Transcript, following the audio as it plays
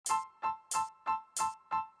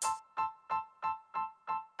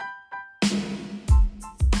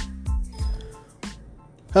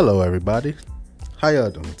Hello, everybody. How y'all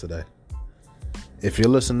doing today? If you're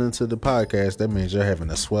listening to the podcast, that means you're having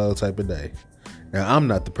a swell type of day. Now, I'm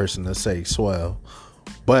not the person to say swell,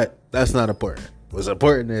 but that's not important. What's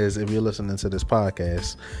important is if you're listening to this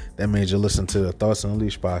podcast, that means you're listening to the Thoughts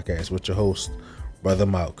Unleashed podcast with your host, Brother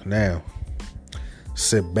Malk. Now,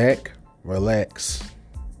 sit back, relax,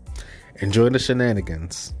 enjoy the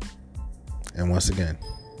shenanigans, and once again,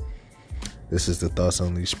 this is the Thoughts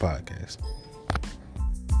Unleashed podcast.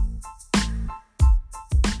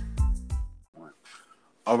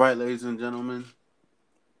 All right, ladies and gentlemen,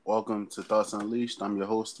 welcome to Thoughts Unleashed. I'm your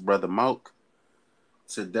host, Brother Malk.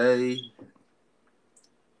 Today,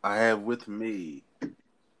 I have with me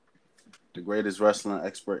the greatest wrestling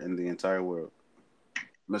expert in the entire world,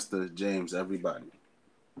 Mr. James Everybody.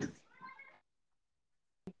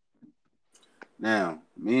 Now,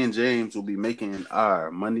 me and James will be making our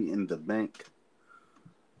Money in the Bank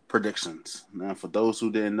predictions. Now, for those who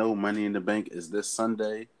didn't know, Money in the Bank is this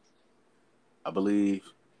Sunday, I believe,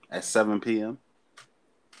 at 7 p.m.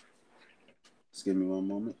 Just give me one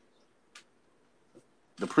moment.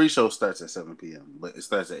 The pre-show starts at 7 p.m., but it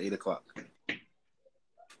starts at 8 o'clock.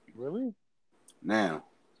 Really? Now,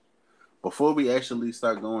 before we actually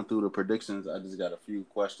start going through the predictions, I just got a few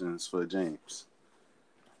questions for James.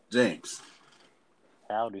 James.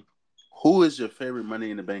 Howdy. Who is your favorite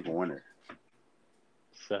Money in the Bank winner?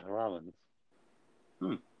 Seth Rollins.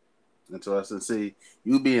 Interesting. See,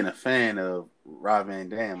 you being a fan of Rob Van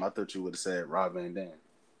Dam, I thought you would have said Rob Van Dam.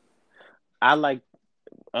 I like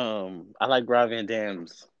Rob Van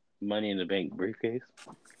Dam's Money in the Bank briefcase.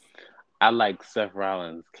 I like Seth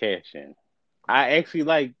Rollins cash in. I actually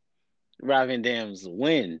like Rob Van Dam's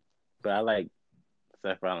win, but I like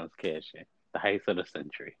Seth Rollins cash in. The heights of the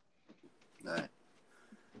century. Right.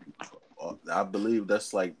 I believe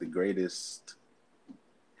that's like the greatest.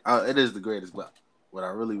 It is the greatest, but what I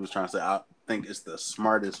really was trying to say, I think it's the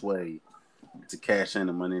smartest way to cash in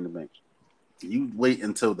the Money in the Bank. You wait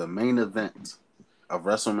until the main event of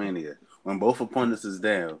WrestleMania when both opponents is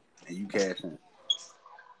down and you cash in.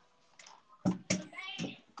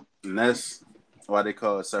 And that's why they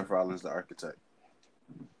call Seth Rollins the architect.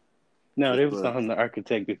 No, they was calling him the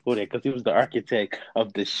architect before that because he was the architect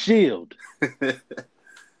of the Shield.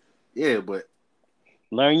 Yeah, but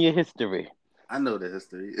learn your history. I know the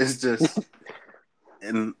history. It's just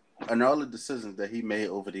in all the decisions that he made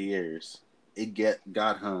over the years, it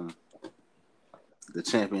got him the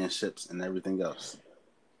championships and everything else.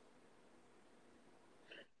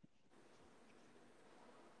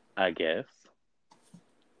 I guess.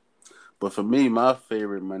 But for me, my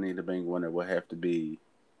favorite Money in the Bank winner would have to be.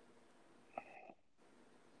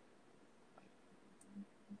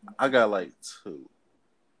 I got like two.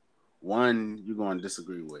 One you're going to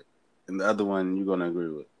disagree with, and the other one you're going to agree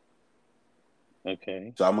with.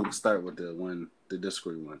 Okay. So I'm going to start with the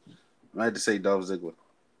disagree one. I had to say Dolph Ziggler.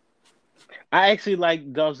 I actually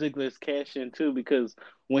like Dolph Ziggler's cash in too because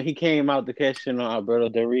when he came out to cash in on Alberto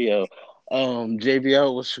Del Rio,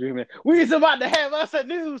 JBL was screaming, "We's about to have us a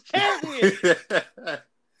new champion!"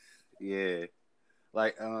 Yeah,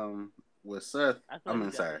 like with Seth.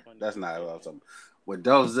 Sorry, that's not what I was talking about. With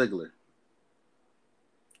Dolph Ziggler,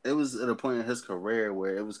 it was at a point in his career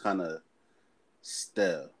where it was kind of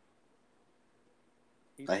stale.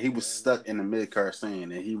 Like he was stuck in the mid card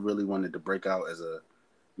scene, and he really wanted to break out as a,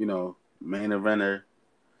 main eventer,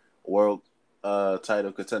 world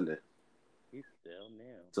title contender. He's still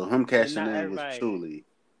now. So him cashing in was truly.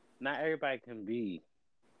 Not everybody can be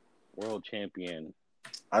world champion.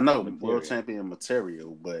 I know world champion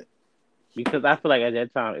material, but because I feel like at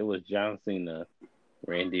that time it was John Cena,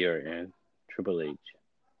 Randy Orton, and Triple H.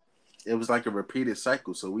 It was like a repeated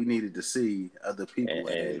cycle, so we needed to see other people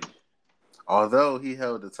ahead. Although he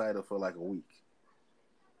held the title for like a week.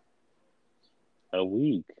 A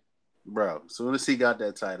week? Bro, as soon as he got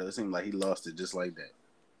that title, it seemed like he lost it just like that.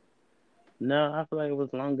 No, I feel like it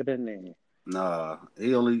was longer than that. Nah, this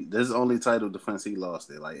is the only title defense he lost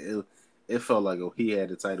it. Like it felt like he had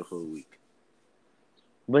the title for a week.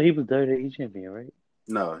 But he was WWE champion, right?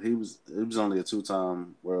 No, it was only a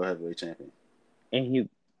 2-time world heavyweight champion. And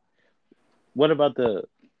what about the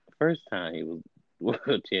first time he was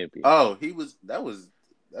world champion? Oh,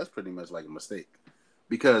 that's pretty much like a mistake.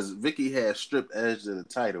 Because Vicky had stripped Edge of the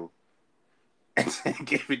title and then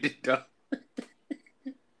gave it to Dolph.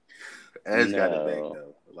 Edge got it back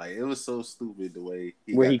though. Like it was so stupid the way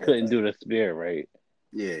he couldn't do the spear, right?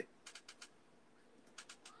 Yeah.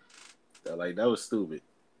 Like that was stupid.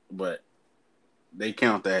 But they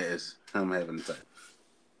count that as him having the title.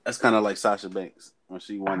 That's kind of like Sasha Banks when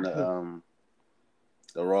she won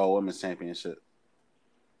the Raw Women's Championship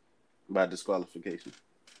by disqualification.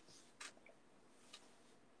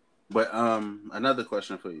 But another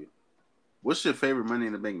question for you: what's your favorite Money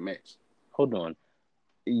in the Bank match? Hold on.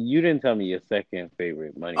 You didn't tell me your second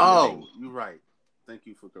favorite Money in the Oh, Bank. you're right. Thank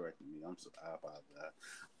you for correcting me. I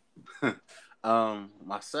apologize.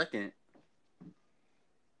 My second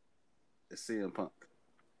is CM Punk.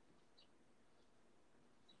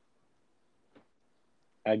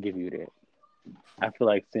 I give you that. I feel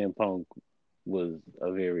like CM Punk was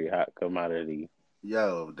a very hot commodity.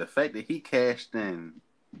 Yo, the fact that he cashed in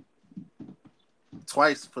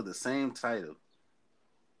twice for the same title.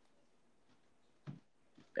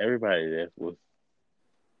 Everybody that was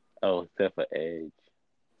except for Edge.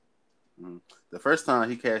 Mm. The first time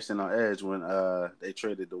he cashed in on Edge when they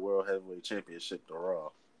traded the World Heavyweight Championship to Raw.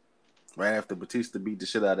 Right after Batista beat the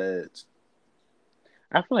shit out of Edge.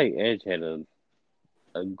 I feel like Edge had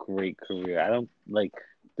a great career. I don't like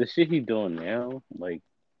the shit he's doing now. Like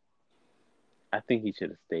I think he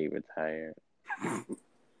should have stayed retired.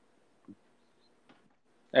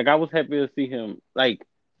 Like I was happy to see him. Like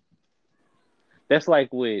that's like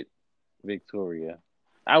with Victoria.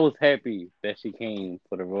 I was happy that she came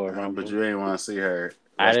for the Royal But Rumble. you ain't want to see her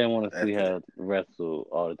I wrestle didn't want to see after that. her wrestle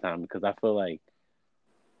all the time because I feel like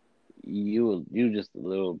you just a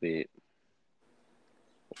little bit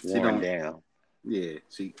She worn don't. down. Yeah,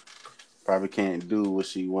 she probably can't do what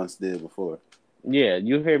she once did before. Yeah,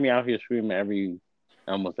 you hear me out here screaming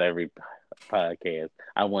almost every podcast.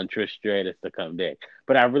 I want Trish Stratus to come back,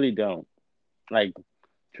 but I really don't. Like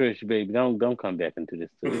Trish, baby, don't come back into this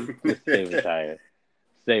too. Just stay retired.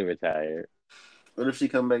 Stay retired. What if she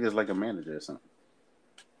come back as like a manager or something?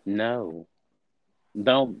 No,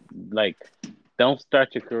 don't like. Don't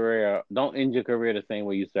start your career. Don't end your career the same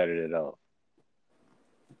way you started it off.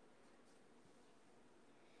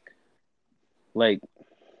 Like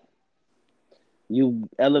you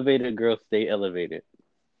elevated girl, stay elevated.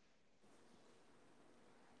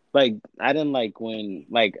 Like I didn't like when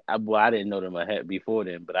I didn't know them ahead before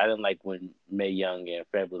then, but I didn't like when Mae Young and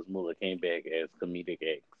Fabulous Moolah came back as comedic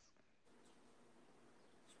acts.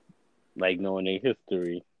 Like knowing their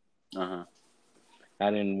history, Uh huh. I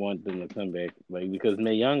didn't want them to come back like because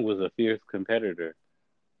Mae Young was a fierce competitor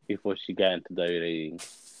before she got into WWE,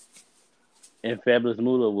 and Fabulous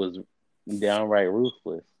Moolah was downright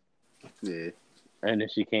ruthless, Yeah. and then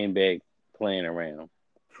she came back playing around.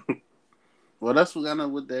 Well, that's what kind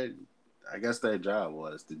of what that. I guess that job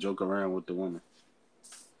was to joke around with the woman.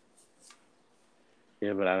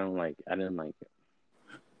 Yeah, but I didn't like it.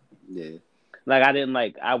 Yeah. Like I didn't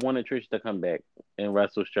like. I wanted Trish to come back and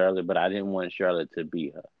wrestle Charlotte, but I didn't want Charlotte to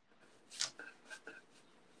beat her.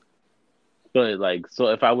 But like, so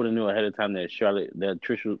if I would have knew ahead of time that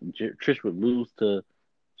Trish would lose to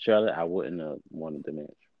Charlotte, I wouldn't have wanted the match.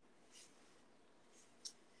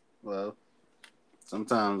 Well,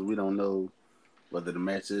 sometimes we don't know whether the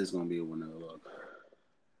match is going to be a winner or loss.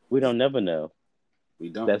 We don't never know. We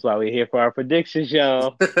don't. That's why we're here for our predictions,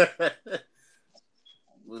 y'all.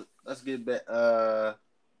 Well, let's get back.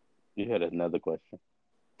 You had another question.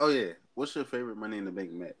 Oh yeah. What's your favorite Money in the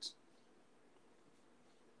Bank match?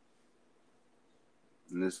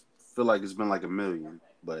 And this feel like it's been like a million,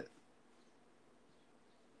 but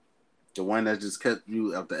the one that just kept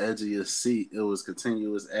you at the edge of your seat, it was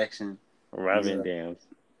continuous action. Robin Yeah. Dams.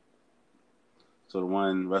 So the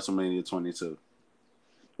one WrestleMania 22.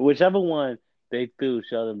 Whichever one they threw,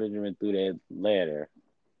 Sheldon Benjamin threw that ladder.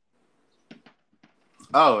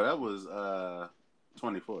 Oh, that was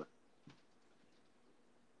 24.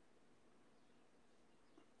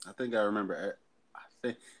 I think I remember. I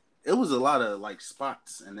think it was a lot of like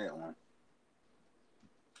spots in that one.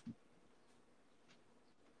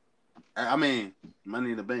 I mean,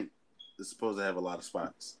 Money in the Bank is supposed to have a lot of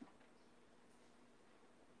spots,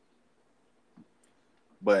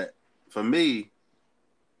 but for me,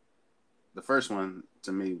 the first one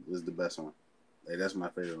to me was the best one. Like, that's my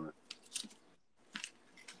favorite one.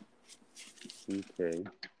 Okay.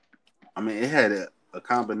 I mean, it had a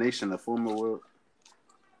combination of former world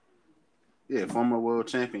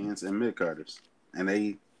champions and mid carders, and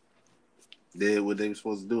they did what they were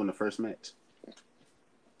supposed to do in the first match.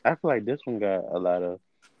 I feel like this one got a lot of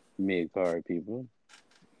mid card people.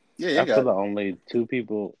 Yeah, I you feel got like only three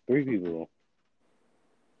people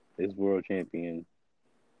is world champion.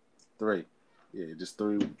 three. Yeah, just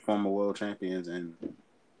three former world champions, and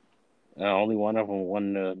Only one of them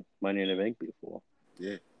won the Money in the Bank before.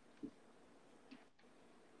 yeah,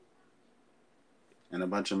 and a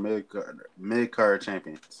bunch of mid card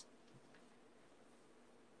champions.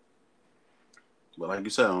 But like you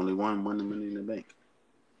said, only one won the Money in the Bank.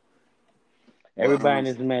 But Everybody in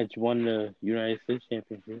this match won the United States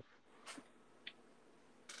Championship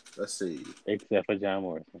let's see. except for John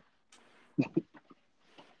Morrison.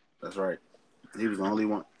 That's right. He was the only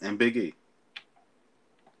one. And Big E.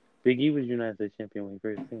 Big E was United States champion when he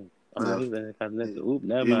first came. Oh no, No, he was Intercontinental. Oop,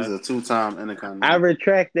 never he was mind. a 2-time I Intercontinental.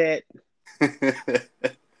 retract that.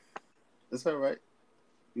 That's all right.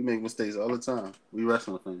 We make mistakes all the time. We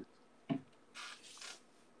wrestling fans.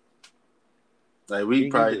 Like we Big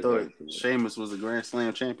E probably deserves thought it. Sheamus was a Grand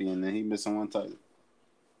Slam champion, and he missing one title.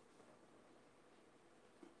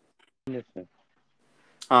 Listen,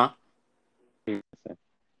 Huh? listen,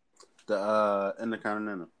 The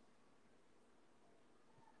Intercontinental.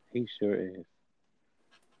 he sure is.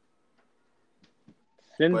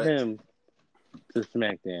 Send But him to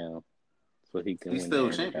SmackDown so he can he's win the still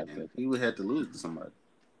champion. Intercontinental. He would have to lose to somebody.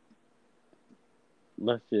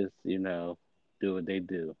 Let's just, do what they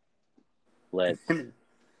do. Let's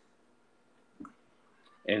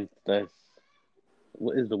and let's.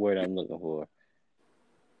 What is the word I'm looking for?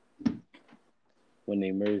 When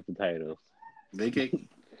they merge the titles. Vacate.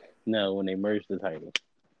 No, when they merge the titles.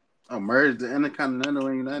 Oh, merge the Intercontinental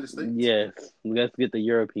in the United States? Yes, let's get the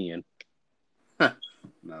European.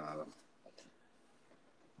 No.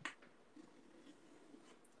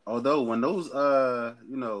 Although when those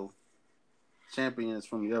champions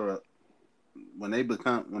from Europe, when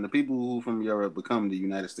the people who from Europe become the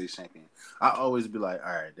United States champion, I always be like,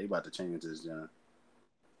 all right, they about to change this, John.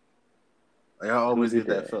 Like I Who always did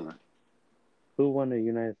get that that? feeling. Who won the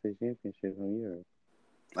United States Championship from Europe?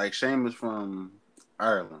 Like Sheamus from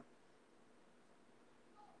Ireland.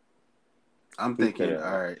 I'm Who said thinking,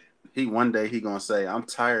 all right, one day he gonna say, I'm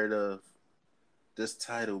tired of this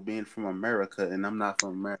title being from America and I'm not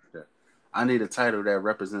from America. I need a title that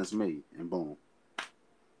represents me, and boom.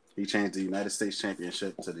 He changed the United States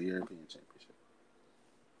Championship to the European Championship.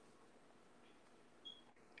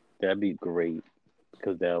 That'd be great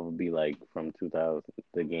because that would be like from 2000,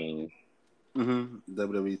 the game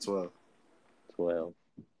WWE 12. 12.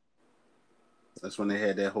 That's when they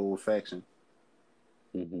had that whole faction.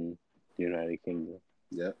 United Kingdom.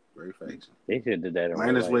 Yep, great faction. They should have did that in real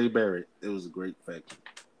Minus life. Wade Barrett. It was a great faction.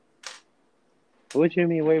 What you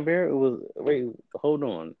mean, Wade Barrett? Wait, hold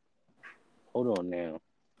on now.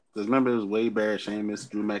 Because remember, it was Wade Barrett, Sheamus,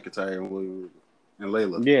 Drew McIntyre, and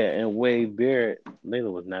Layla. Yeah, and Wade Barrett,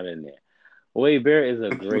 Layla was not in there. Wade Barrett is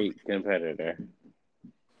a great competitor.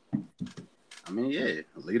 I mean, yeah,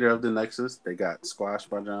 leader of the Nexus. They got squashed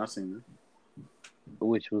by John Cena.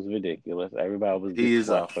 Which was ridiculous. Everybody was He is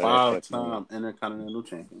a squashed for that 5-time Intercontinental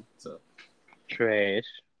Champion. So trash.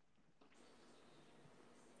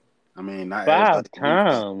 I mean, not 5 everybody.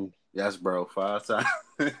 times. Yes, bro, 5 times.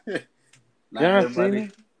 John Cena?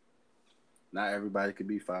 Not everybody could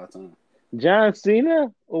be 5 times. John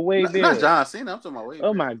Cena or Wade Barrett? Not John Cena. I'm talking about Wade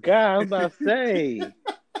Oh Barrett. my God, I was about to say.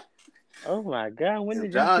 Oh my God, when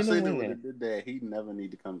did John Cena win that? Did that, he'd never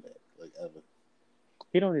need to come back, like ever.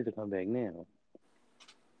 He don't need to come back now.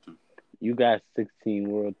 You got 16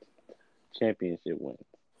 world championship wins.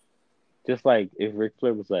 Just like if Ric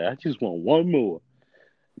Flair was like, I just want one more.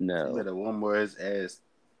 No. He better one more his ass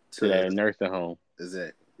to that nursing home.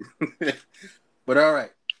 Exactly. But all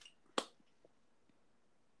right.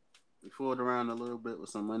 We fooled around a little bit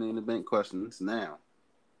with some Money in the Bank questions. Now,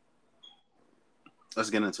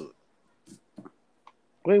 let's get into it.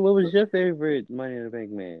 Wait, what was your favorite Money in the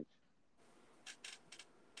Bank match?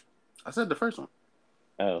 I said the first one.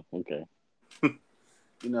 Oh, okay.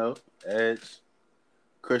 Edge,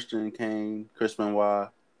 Christian Kane, Chris Benoit,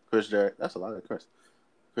 Chris Jericho. That's a lot of Chris.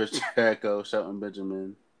 Chris Jericho, Shelton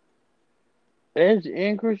Benjamin. Edge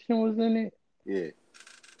and Christian was in it? Yeah.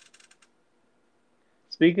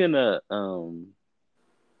 Speaking of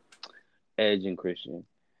Edge and Christian,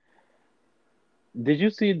 did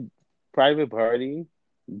you see Private Party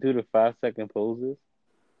do the 5-second poses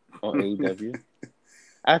on AEW?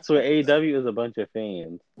 I swear AEW is a bunch of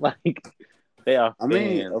fans. Like, they are fans. I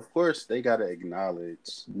mean, of course, they got to acknowledge.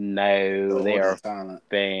 No, they are fans.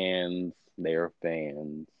 They are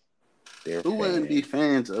fans. Who wouldn't be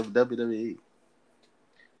fans of WWE?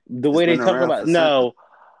 The way they talk about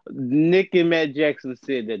Nick and Matt Jackson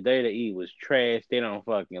said that WWE was trash. They don't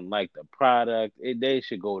fucking like the product. They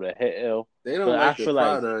should go to hell. They don't like the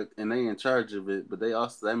product, and they in charge of it. But they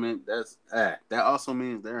also, that also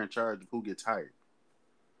means they're in charge of who gets hired.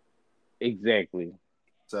 Exactly.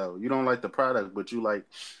 So you don't like the product, but you like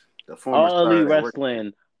the former All Elite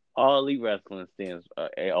Wrestling. All Elite Wrestling stands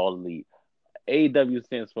All Elite. AEW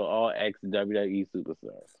stands for All Ex WWE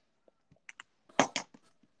Superstars.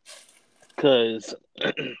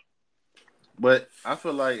 But I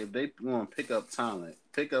feel like if they want to pick up talent,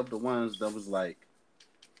 pick up the ones that was like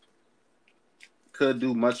could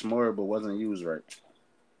do much more but wasn't used right.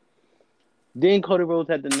 Then Cody Rhodes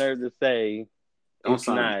had the nerve to say Don't it's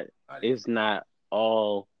sign not nobody. it's not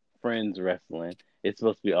all friends wrestling. It's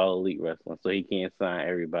supposed to be all elite wrestling, so he can't sign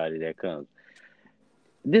everybody that comes.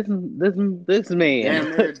 This man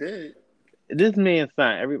Damn near did. this man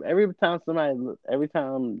signed every time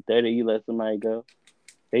WWE let somebody go,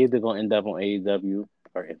 they either gonna end up on AEW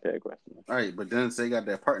or Impact Wrestling. All right, but then they got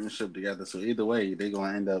that partnership together, so either way, they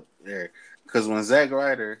gonna end up there. Because when Zack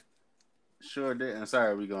Ryder sure did, and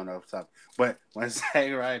sorry we going off topic, but when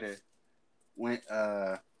Zack Ryder went,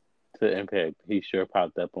 To Impact, he sure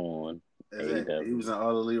popped up on exactly, he AEW, was in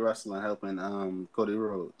All Elite Wrestling helping Cody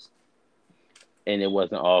Rhodes. and it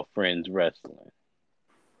wasn't all friends wrestling.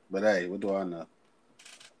 But hey, what do I know?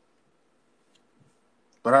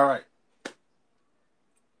 But all right,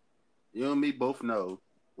 you and me both know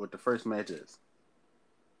what the first match is,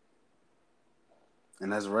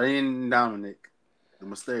 and that's Ray and Dominic, the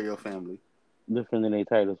Mysterio family, Defending their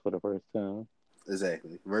titles for the first time.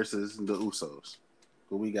 exactly, versus the Usos.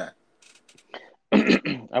 Who we got?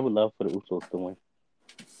 I would love for the Usos to win.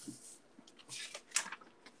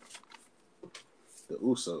 The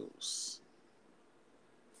Usos.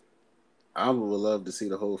 I would love to see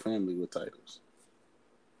the whole family with titles.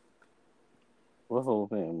 What whole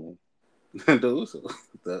family? The Usos,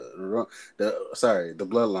 the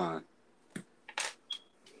Bloodline.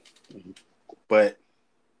 But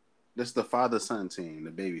this the father son team,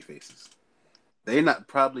 the baby faces. They not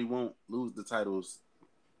probably won't lose the titles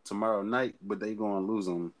tomorrow night, but they gonna lose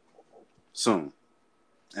them soon,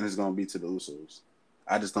 and it's gonna be to the Usos.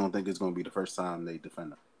 I just don't think it's gonna be the first time they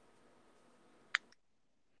defend them.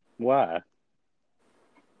 Why?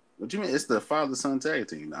 What you mean? It's the father son tag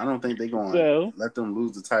team. I don't think they're gonna So let them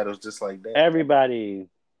lose the titles just like that. everybody,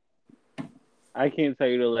 I can't tell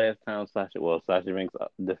you the last time Sasha Banks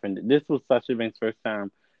defended. This was Sasha Banks' first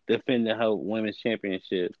time defending her women's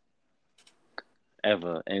championship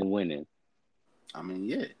ever and winning. I mean,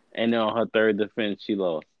 yeah, And then on her third defense, she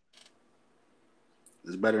lost.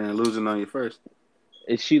 it's better than losing on your first.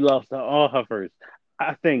 And she lost all her first.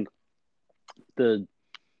 I think the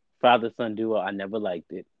father son duo. I never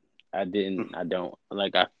liked it. I didn't. I don't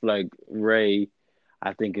like. I feel like Ray.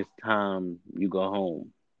 I think it's time you go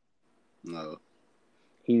home. No,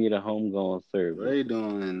 He need a homegoing service. Ray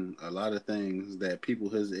doing a lot of things that people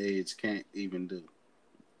his age can't even do.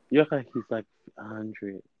 You act like he's like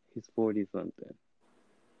 100. He's 40 something.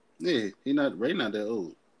 Yeah, he not Ray not that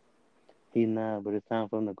old. He not, but it's time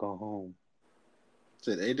for him to go home.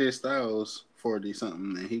 Said AJ Styles 40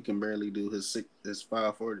 something and he can barely do his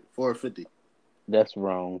 540 450. That's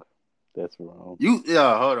wrong. That's wrong. You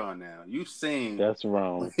yeah, hold on now. You seen That's when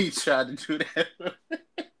wrong. he tried to do that?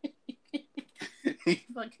 He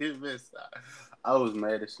fucking missed. I was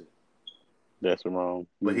mad as shit. That's wrong.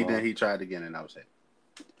 You But wrong. he tried again and I was happy.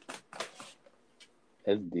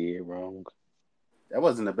 That's dead wrong. That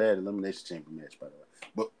wasn't a bad elimination chamber match, by the way.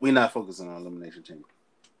 But we're not focusing on elimination chamber.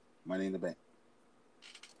 Money in the bank.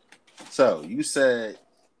 So you said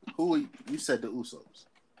who? You said the Usos.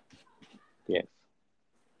 Yes.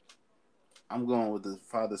 I'm going with the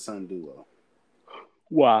father son duo.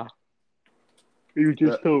 Why? You The,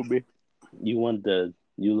 just told me. You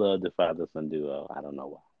love the father son duo. I don't know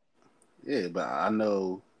why. yeah, but I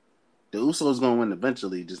know the Usos gonna win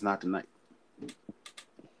eventually, just not tonight.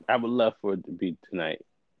 I would love for it to be tonight,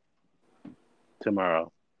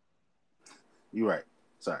 tomorrow. You right.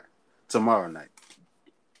 Sorry. Tomorrow night.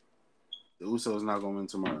 The Usos not gonna win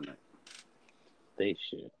tomorrow night. They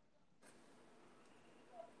should.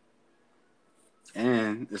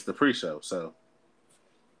 And it's the pre-show, so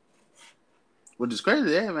which is crazy.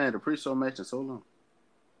 They haven't had a pre-show match in so long.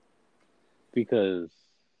 Because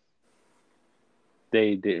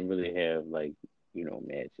they didn't really have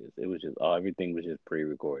matches. It was just everything was just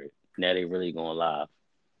pre-recorded. Now they really going live.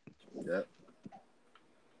 Yep.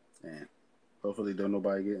 And hopefully don't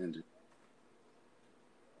nobody get injured.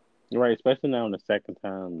 Right, especially now in the second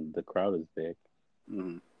time the crowd is back.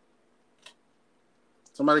 Mm-hmm.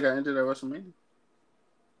 Somebody got injured at WrestleMania?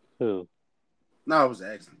 Who? No, I was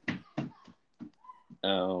asking.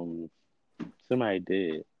 Um, somebody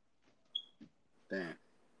did Damn.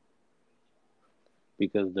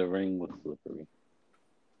 because the ring was slippery.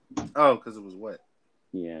 Oh, because it was wet.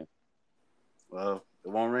 Yeah, Well, it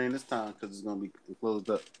won't rain this time because it's gonna be closed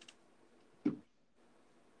up.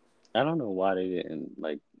 I don't know why they didn't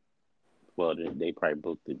like. Well, they probably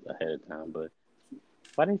booked it ahead of time, but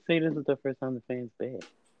why they say this is the first time the fans back?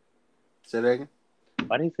 Say that again.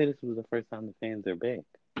 Why they say this was the first time the fans are back?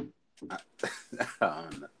 I, I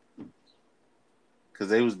don't know. Because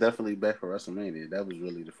they was definitely back for WrestleMania. That was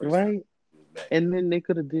really the first time Right, it was back. and then they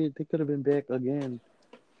could have been back again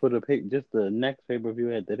for the just the next pay per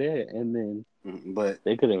view after that, and then But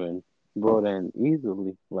they could have been brought in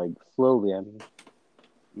easily, like slowly. I mean,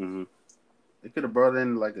 mm-hmm. They could have brought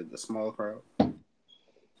in like a small crowd,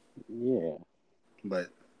 yeah, but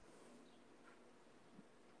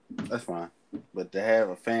that's fine. But to have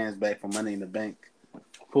a fans back for Money in the Bank,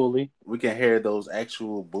 fully. we can hear those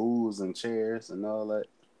actual boos and cheers and all that.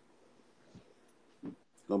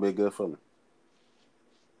 It's gonna be a good feeling.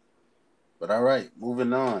 But all right,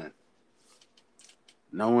 moving on.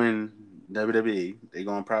 Knowing WWE, they're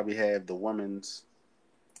gonna probably have the women's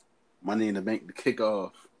Money in the Bank to kick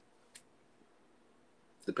off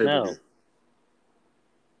the pay per view. No,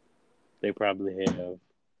 they probably have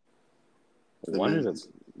The one of them. men's.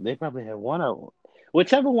 They probably have one of them.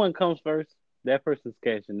 Whichever one comes first, that person's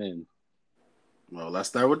cashing in. Well, let's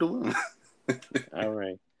start with the women. All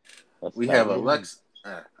right. Let's We start have with the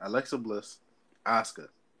women. Alexa Bliss, Asuka,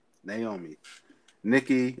 Naomi,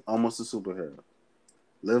 Nikki, almost a superhero,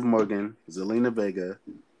 Liv Morgan, Zelina Vega,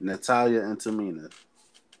 Natalia, and Tamina.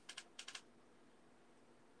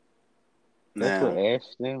 That's what Now, Ash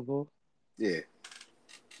stands for. yeah,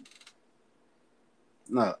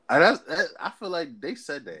 no, I feel like they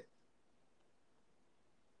said that.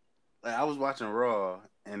 Like I was watching Raw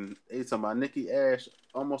and they talking about Nikki Ash,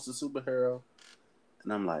 almost a superhero,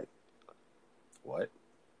 and I'm like, what?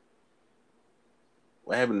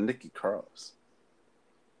 What happened to Nikki Cross?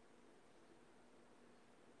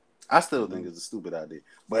 I still think it's a stupid idea.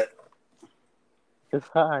 But It's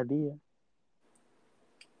her idea.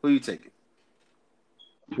 who you taking?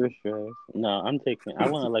 Trish Stratus. No, I'm taking. I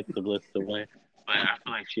want Alexa Bliss to win, but I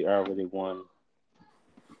feel like she already won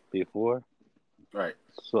before, Right.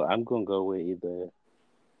 so I'm gonna go with either.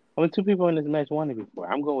 I mean, two people in this match won it before.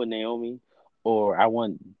 I'm going with Naomi, or I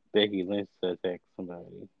want Becky Lynch to attack somebody,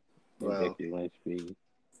 and Well, Becky Lynch be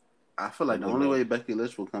I feel like the the only best. way Becky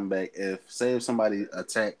Lynch will come back if somebody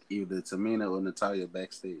attack either Tamina or Natalia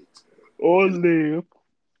backstage. Or live.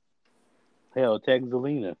 Hell, attack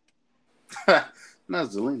Zelina. Not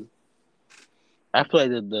Zelina. I feel like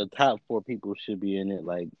the top four people should be in it,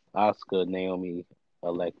 like Oscar, Naomi,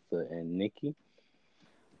 Alexa, and Nikki.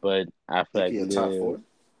 But I feel like Nikki a top Liv, four.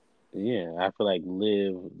 yeah, I feel like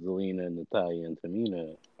Liv, Zelina, Natalia, and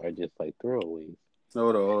Tamina are just like throwaways.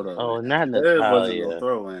 Hold on. Oh, not Liv wasn't no Natalia.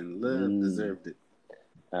 throw in. Liv Mm, deserved it.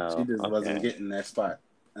 She oh, just wasn't okay. getting that spot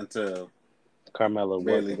until Carmella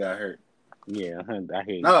Bailey wasn't. got hurt. Yeah, I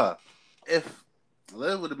hear you. Nah, if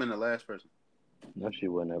Liv would have been the last person, No, she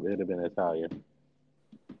wouldn't have. It would have been Natalia.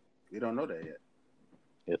 we don't know that yet.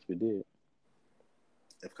 Yes, we did.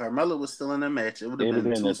 If Carmella was still in the match, it would It have would have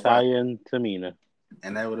been been two spots, Natalia and Tamina.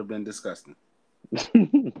 and that would have been disgusting.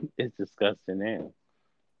 It's disgusting now.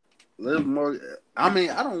 Liv Morgan. I mean,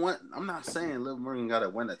 I'm not saying Liv Morgan got to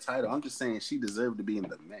win a title. I'm just saying she deserved to be in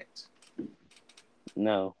the match.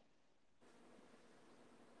 No.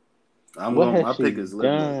 What has My she pick is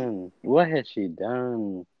Liv Morgan. done? What has she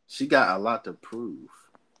done? She got a lot to prove.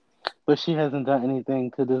 But she hasn't done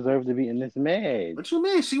anything to deserve to be in this match What you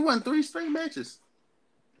mean? She won 3 straight matches.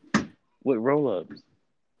 with roll ups.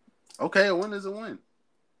 Okay, a win is a win.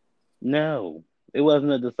 No, it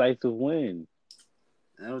wasn't a decisive win.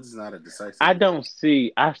 That was just not a decisive I win. don't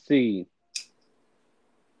see. I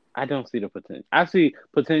don't see the potential. I see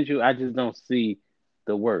potential. I just don't see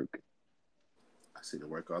the work. I see the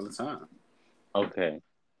work all the time. Okay,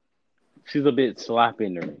 she's a bit sloppy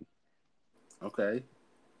in the ring. Okay.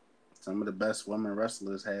 Some of the best women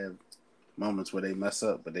wrestlers have moments where they mess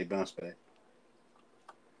up, but they bounce back.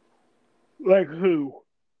 Like who?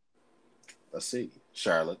 Let's see.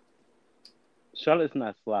 Charlotte. Charlotte's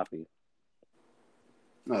not sloppy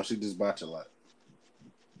No, she just botch a lot.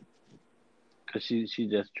 because she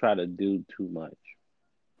just try to do too much.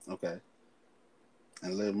 Okay.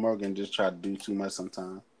 And Liv Morgan just tried to do too much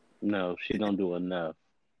sometimes. No, she don't do enough.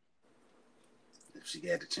 If she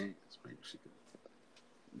had the chance, maybe she could.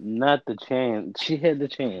 Not the chance. She had the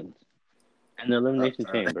chance in the elimination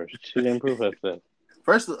All right. chamber. She didn't prove herself.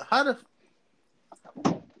 First, how the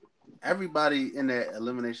everybody in that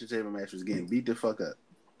elimination chamber match was getting beat the fuck up?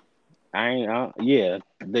 Yeah,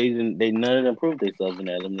 they didn't. They none of them proved themselves in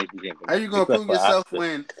that elimination chamber. How you gonna Except prove for yourself Oscar.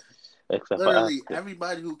 when Except literally for Oscar.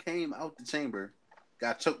 everybody who came out the chamber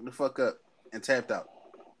got choked the fuck up and tapped out?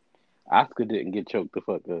 Oscar didn't get choked the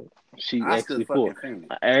fuck up. She Oscar actually fucking fought. famous.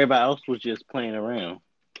 Everybody else was just playing around.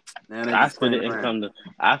 Now they just Oscar playing didn't around.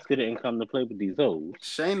 Oscar didn't come to play with these hoes.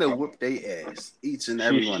 Shayna whooped their ass, each and She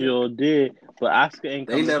every one of them. sure did, but Oscar ain't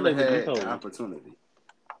They come to never play with these had hoes. an opportunity.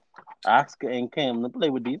 Oscar ain't came to play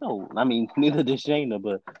with these hoes. I mean, neither did Shayna,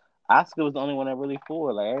 but Oscar was the only one that really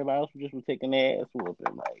fought. Like everybody else was just taking their ass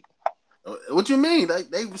whooping. Like What you mean? Like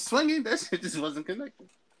they were swinging? That shit just wasn't connected.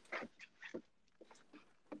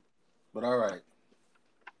 But all right,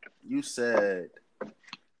 you said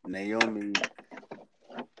Naomi.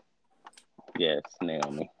 Yes,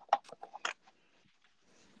 Naomi.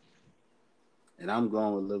 And I'm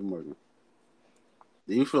going with Liv Morgan.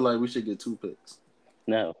 Do you feel like we should get 2 picks?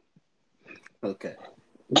 No. Okay.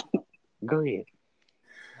 Go ahead.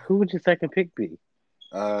 Who would your second pick be?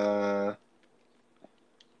 I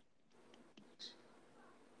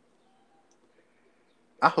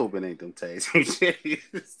hope it ain't them tag team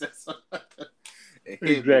champions.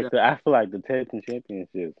 Exactly. I feel like the tag team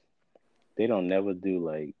championships, they don't never do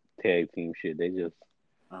like tag team shit. They just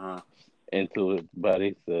into it by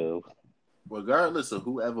themselves. Regardless of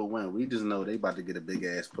whoever win, we just know they about to get a big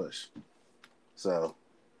ass push. So,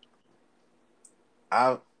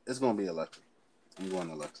 it's gonna be Alexa. I'm going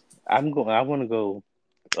to Alexa. I want to go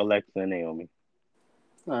Alexa and Naomi.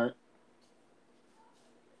 All right.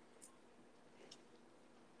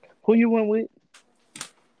 Who you went with?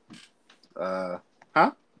 Huh?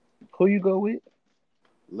 Who you go with?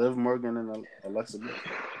 Liv Morgan and Alexa Bliss.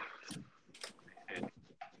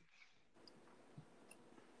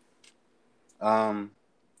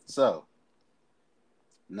 So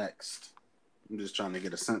next, I'm just trying to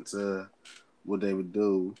get a sense of what they would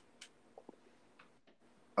do.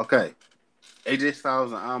 Okay, AJ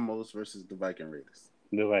Styles and Amos versus the Viking Raiders.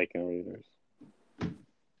 The Viking Raiders.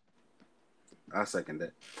 I second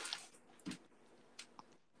that.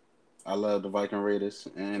 I love the Viking Raiders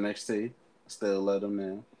and NXT. I still love them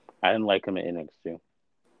now. I didn't like him in NXT.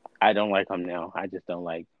 I don't like him now. I just don't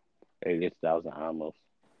like AJ Styles and Amos.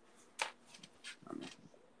 I mean,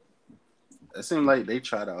 it seemed like they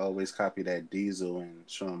try to always copy that Diesel and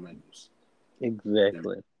Shawn Michaels.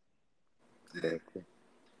 Exactly. Yeah. Exactly.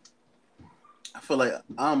 I feel like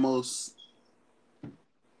almost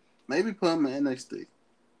maybe put him in NXT.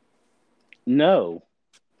 No.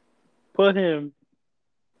 Put him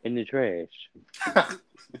in the trash.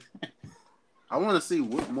 I want to see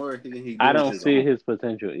what more he do. I don't see his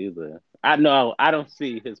potential either. I don't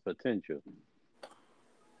see his potential.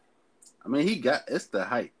 I mean, it's the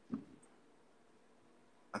hype.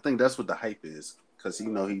 I think that's what the hype is because he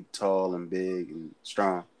tall and big and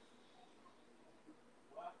strong.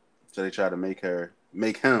 So they try to make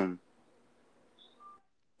him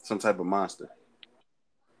some type of monster.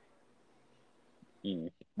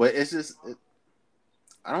 But it's just,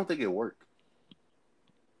 I don't think it worked.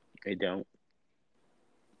 They don't.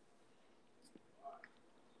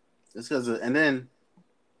 It's because, and then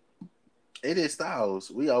AJ Styles,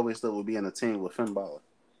 we always thought would be in a team with Finn Balor.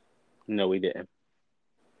 No, we didn't.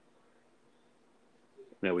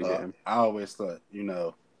 No, we didn't. I always thought,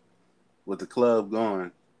 with the club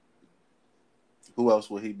going, who else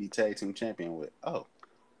would he be tag team champion with? Oh,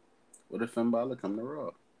 what if Finn Balor come to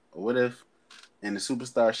Raw? Or what if in the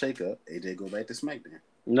Superstar Shakeup, AJ go back to SmackDown?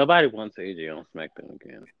 Nobody wants AJ on SmackDown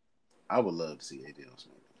again. I would love to see AJ on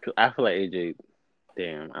SmackDown. I feel like AJ,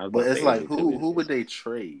 but it's like, who would they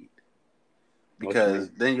trade? Because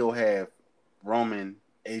then you'll have Roman,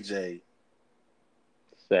 AJ,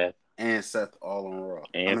 Seth all on Raw.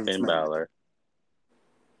 And Finn Balor.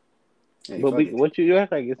 Yeah, but you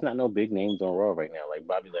act like it's not no big names on Raw right now, like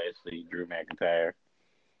Bobby Lashley, Drew McIntyre,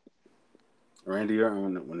 Randy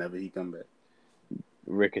Orton whenever he come back,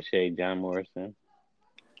 Ricochet, John Morrison.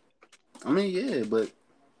 I mean, yeah, but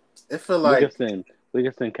it feel like we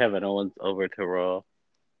can send Kevin Owens over to Raw. It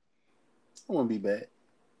won't be bad.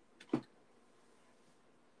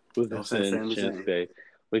 We can send Shinsuke.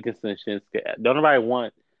 We can send Shinsuke. Don't nobody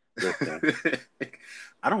want this thing.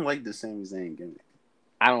 I don't like the Sami Zayn gimmick.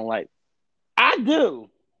 I do.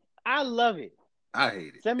 I love it. I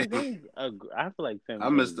hate it. Sami Zayn, I feel like Sami Zayn. I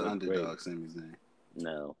miss the underdog Sami Zayn.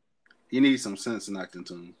 No. He needs some sense knocked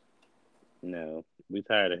into him. No. We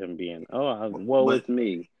tired of him being, it's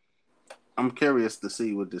me. I'm curious to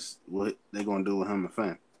see what they're going to do with him and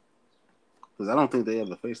Finn. Because I don't think they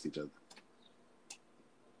ever faced each other.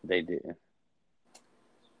 They didn't.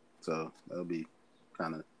 So that'll be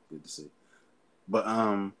kind of good to see. But,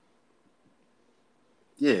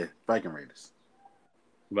 yeah, Viking Raiders.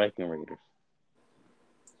 Viking Raiders.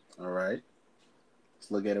 All right. Let's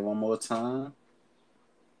look at it one more time.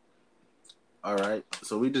 All right.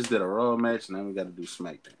 So we just did a Raw match, and then we got to do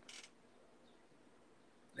SmackDown.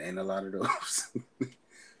 There ain't a lot of those. I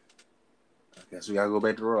guess we got to go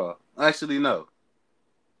back to Raw. Actually, no.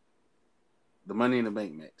 The Money in the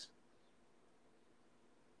Bank match.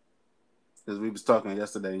 Because we was talking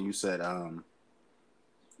yesterday, and you said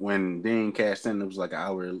when Dean cashed in, it was like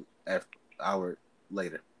an hour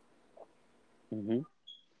later. Mm-hmm.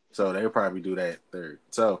 So they'll probably do that third.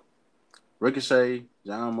 So Ricochet,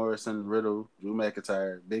 John Morrison, Riddle, Drew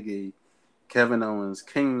McIntyre, Big E, Kevin Owens,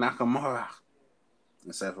 King Nakamura,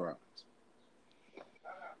 and Seth Rollins.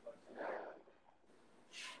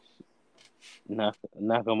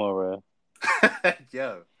 Nakamura,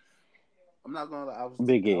 Yo, I'm not gonna lie. I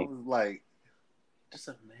Big E. was like, just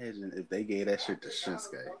imagine if they gave that shit to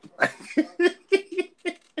Shinsuke.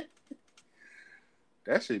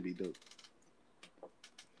 That should be dope.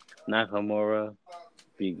 Nakamura,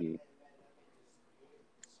 Big E.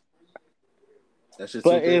 That shit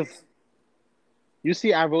But too if you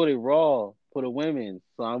see, I voted Raw for the women,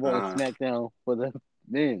 so I'm voting Uh-huh. SmackDown for the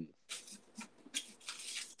men.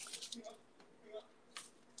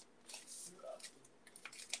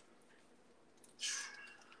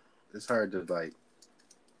 It's hard to like.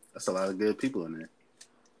 That's a lot of good people in there.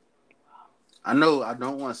 I know I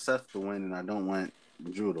don't want Seth to win, and I don't want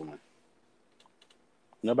Drew to win.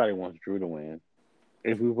 Nobody wants Drew to win.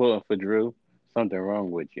 If we voting for Drew, something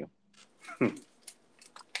wrong with you.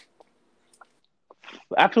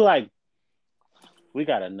 I feel like we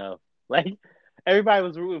got enough. Like everybody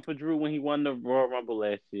was rooting for Drew when he won the Royal Rumble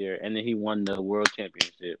last year, and then he won the World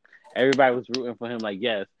Championship. Everybody was rooting for him. Like,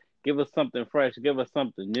 yes, give us something fresh, give us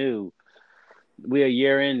something new. We're a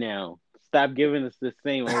year in now. Stop giving us the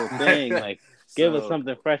same old thing. Like, give us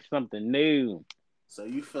something fresh, something new. So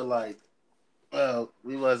you feel like, well,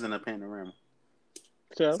 we wasn't a panorama,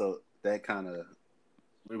 so that kind of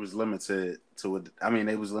it was limited to what I mean.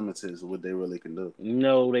 They was limited to what they really can do.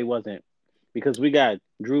 No, they wasn't. Because we got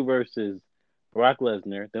Drew versus Brock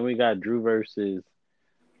Lesnar. Then we got Drew versus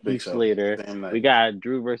Heath Slater. We got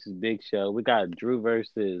Drew versus Big Show. We got Drew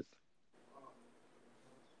versus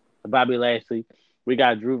Bobby Lashley. We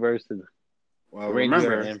got Drew versus Randy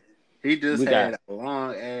Orton. He just had a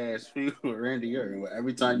long ass feud with Randy Orton.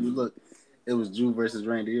 Every time you look, it was Drew versus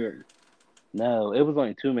Randy Orton. No, it was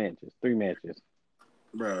only 2 matches, 3 matches.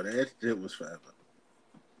 Bro, that shit was forever.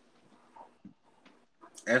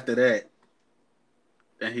 After that,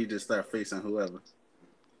 then he just started facing whoever.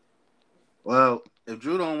 Well, if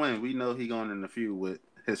Drew don't win, we know he going in the feud with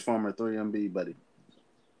his former 3MB buddy.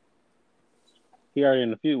 He already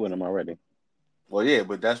in the feud with him already. Well, yeah,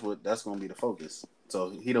 but that's going to be the focus. So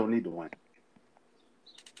he don't need to win.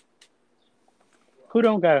 Who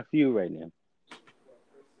don't got a feud right now?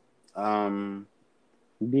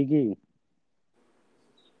 Big E.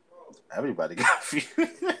 Everybody got a feud.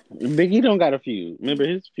 Big E don't got a feud. Remember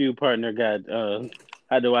his feud partner got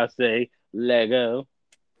how do I say Lego?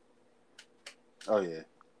 Oh yeah.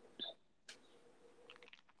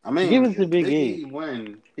 I mean, give us the Big E.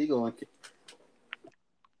 When he going.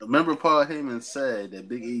 Remember, Paul Heyman said that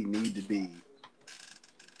Big E need to be.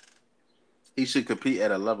 He should compete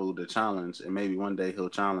at a level to challenge, and maybe one day he'll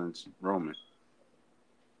challenge Roman.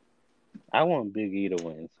 I want Big E to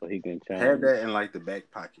win so he can challenge. Have that in like the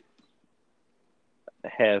back pocket.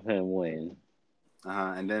 Have him win.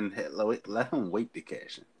 And then let him wait to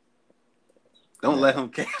cash in. Don't let him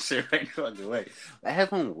cash in right away. Have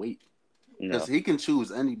him wait. Because he can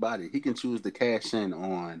choose anybody. He can choose to cash in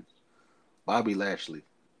on Bobby Lashley.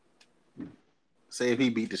 Say if he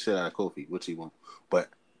beat the shit out of Kofi, which he won't. But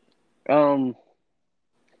do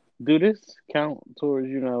this count towards,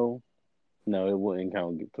 no, it wouldn't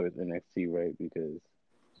count towards NXT, right? Because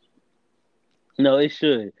no, it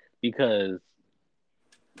should, because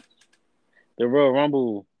the Royal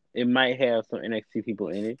Rumble, it might have some NXT people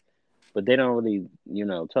in it, but they don't really,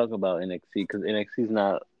 talk about NXT because NXT is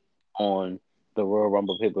not on the Royal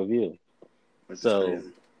Rumble pay-per-view. So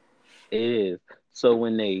it is. So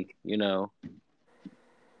when they, Yeah,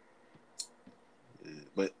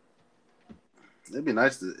 but it'd be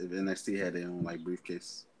nice if NXT had their own like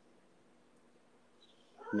briefcase.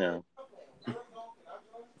 No.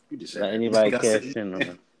 You just let anybody cash in on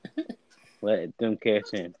them. Let them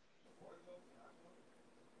cash in.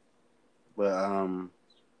 But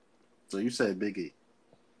so you said Big E.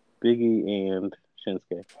 Big E and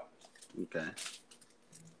Shinsuke. Okay.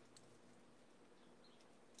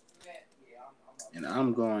 And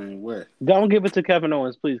I'm going with. Don't give it to Kevin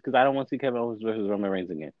Owens, please, because I don't want to see Kevin Owens versus Roman Reigns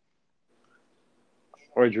again.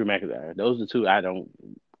 Or Drew McIntyre. Those are two I don't.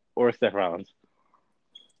 Or Seth Rollins.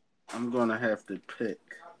 I'm going to have to pick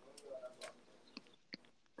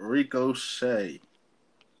Ricochet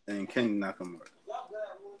and King Nakamura.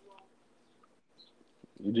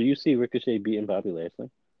 Do you see Ricochet beating Bobby Lashley?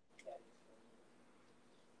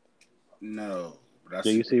 No.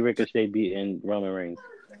 Do you see Ricochet beating Roman Reigns?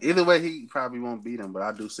 Either way, he probably won't beat him, but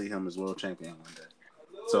I do see him as world champion one day.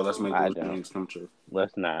 So let's make those dreams come true.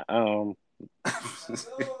 Let's not.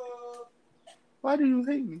 Why do you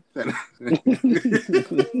hate me?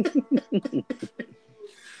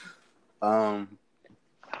 Um,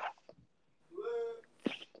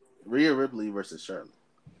 Rhea Ripley versus Charlotte.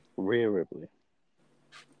 Rhea Ripley.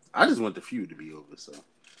 I just want the feud to be over. So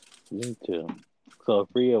Me too. So if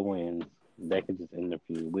Rhea wins, that could just end the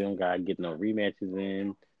feud. We don't gotta get no rematches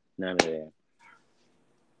in. None of that.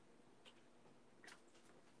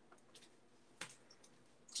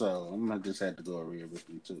 I'm gonna just have to go with Rhea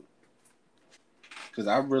Ripley too. Because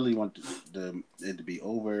I really want it to be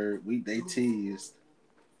over. They teased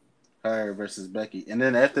her versus Becky, and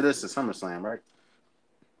then after this is SummerSlam, right?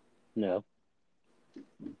 No,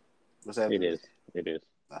 What's after it this? is. It is.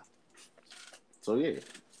 So yeah,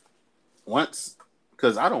 once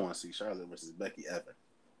because I don't want to see Charlotte versus Becky ever.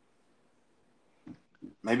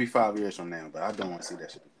 Maybe 5 years from now, but I don't want to see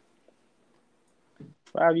that shit.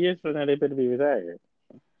 5 years from now, they better be retired.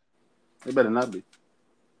 It better not be.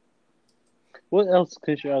 What else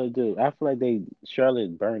could Charlotte do? I feel like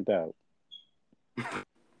Charlotte burnt out. I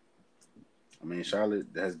mean, Charlotte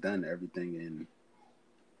has done everything in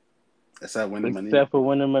except winning money. Except for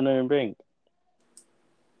winning Money in the Bank.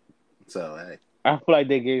 So hey, I feel like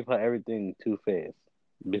they gave her everything too fast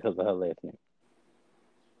because of her last name.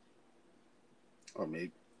 or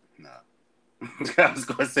maybe no. I was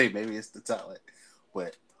gonna say maybe it's the talent,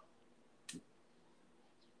 but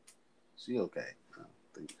she okay. I don't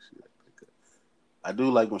think she that good. I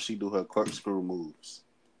do like when she do her corkscrew moves.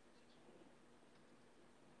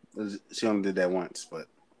 She only did that once, but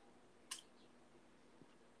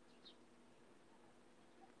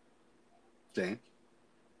Jane.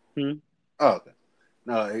 Hmm? Oh, okay.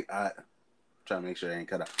 No, I try to make sure it ain't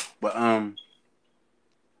cut out. But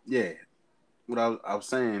yeah. What I was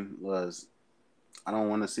saying was I don't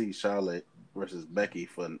want to see Charlotte versus Becky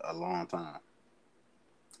for a long time.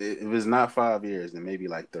 If it's not 5 years, then maybe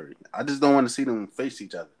like 30. I just don't want to see them face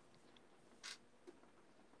each other.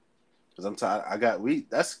 Cause I'm tired. We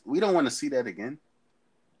don't want to see that again.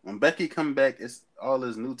 When Becky come back, it's all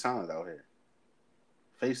this new talent out here.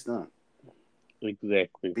 Face them,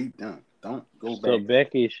 Exactly. beat them. Don't go So back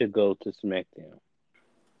Becky should go to SmackDown.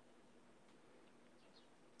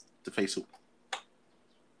 to face who?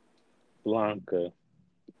 Blanca,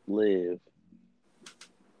 Liv,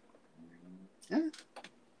 Yeah,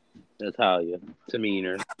 Natalia,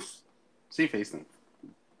 Tamina. she faced them.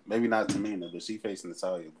 Maybe not Tamina, but she faced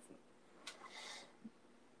Natalia before.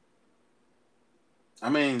 I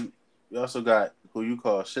mean, you also got who you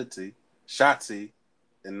call Shotzi,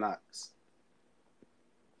 and Knox.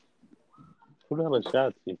 Who the hell is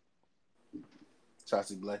Shotzi?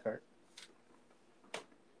 Shotzi Blackheart.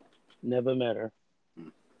 Never met her.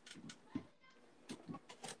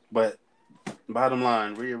 But bottom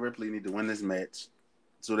line, Rhea Ripley need to win this match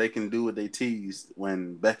so they can do what they teased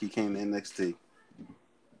when Becky came to NXT.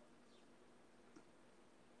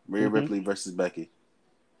 Rhea Ripley versus Becky.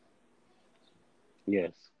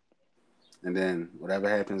 Yes. And then whatever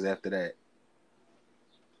happens after that,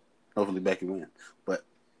 hopefully Becky wins. But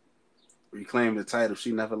reclaim the title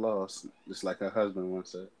she never lost, just like her husband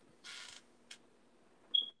once said.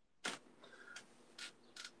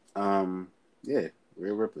 Yeah,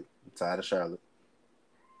 Rhea Ripley. Tired of Charlotte.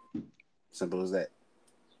 Simple as that.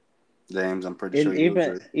 James, I'm pretty sure And you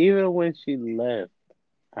agree. even when she left,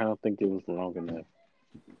 I don't think it was long enough.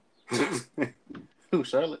 Who,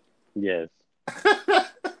 Charlotte? Yes.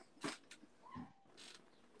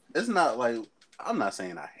 It's not like I'm not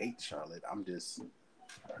saying I hate Charlotte. I'm just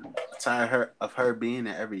tired of her being in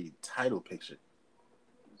every title picture.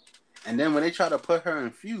 And then when they try to put her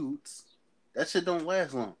in feuds, that shit don't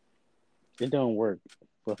last long. It don't work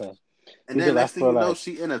for her. And then next thing you know,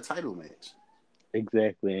 she in a title match.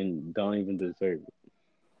 Exactly, and don't even deserve it.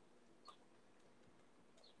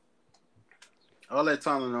 All that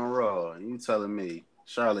talent on Raw, and you telling me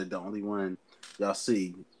Charlotte the only one y'all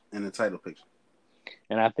see in the title picture.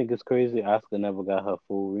 And I think it's crazy Asuka never got her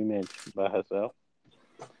full rematch by herself.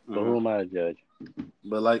 But who am I to judge?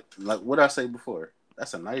 But like what I say before,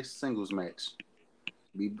 that's a nice singles match.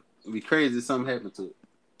 Be crazy if something happened to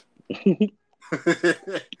it.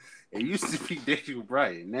 It used to be Daniel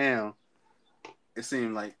Bryan. Now it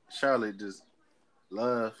seemed like Charlotte just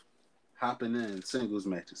love hopping in singles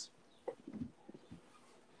matches.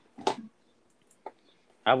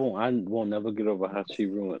 I won't never get over how she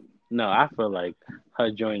ruined. No, I feel like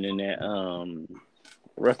her joining that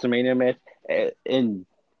WrestleMania match and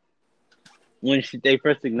when they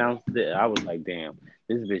first announced it, I was like, damn,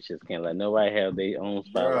 this bitch just can't let nobody have their own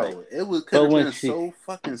spotlight. Bro, it could have been so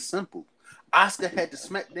fucking simple. Asuka had the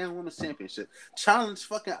SmackDown Women's Championship. Challenge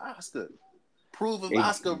fucking Asuka. prove if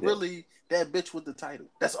Asuka really that bitch with the title.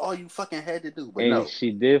 That's all you fucking had to do. But and no, she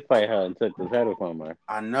did fight her and took the title from her.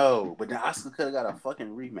 I know, but then Asuka could have got a fucking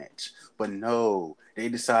rematch. But no, they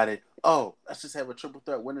decided, oh, let's just have a triple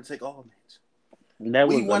threat winner take all match. That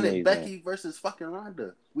We was wanted amazing. Becky versus fucking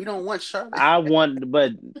Ronda. We don't want Charlotte. I wanted,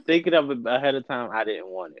 but thinking of it ahead of time, I didn't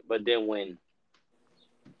want it. But then when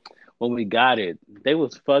we got it, they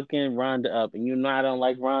was fucking Ronda up, and you know I don't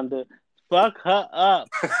like Ronda. Fuck her up.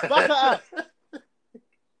 Fuck her up.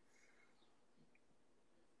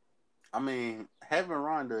 I mean, having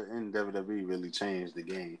Ronda in WWE really changed the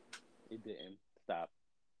game. It didn't. Stop.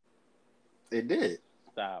 It did.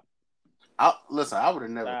 Stop. Listen, I would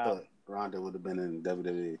have never Stop. thought Ronda would have been in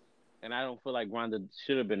WWE. And I don't feel like Ronda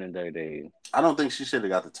should have been in WWE. I don't think she should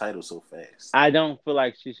have got the title so fast. I don't feel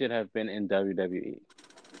like she should have been in WWE.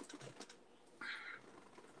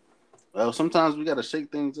 Well, sometimes we gotta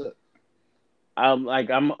shake things up.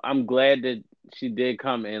 I'm glad that she did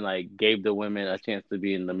come and like gave the women a chance to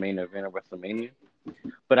be in the main event of WrestleMania.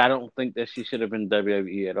 But I don't think that she should have been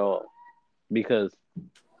WWE at all. Because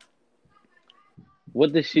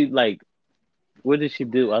what did she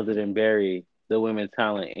do other than bury the women's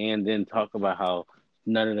talent and then talk about how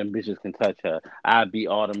none of them bitches can touch her? I beat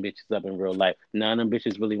all them bitches up in real life. None of them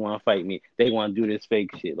bitches really want to fight me. They want to do this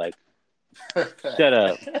fake shit. Like, shut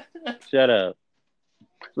up. Shut up.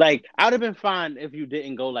 Like, I would have been fine if you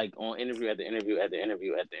didn't go like on interview after interview after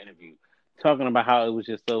interview after interview, talking about how it was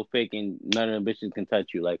just so fake and none of the bitches can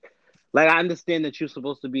touch you. Like I understand that you're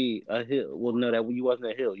supposed to be a heel. Well, no, that you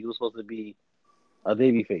wasn't a heel. You were supposed to be a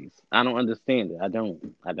baby face. I don't understand it. I don't.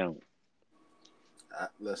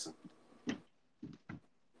 Listen,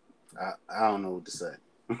 I don't know what to say.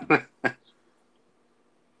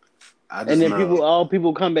 And then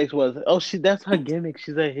people comebacks was, oh, that's her gimmick.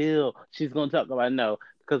 She's a heel. She's gonna talk about no,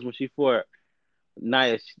 because when she fought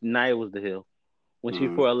Nia was the heel. When she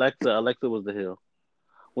fought Alexa was the heel.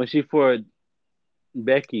 When she fought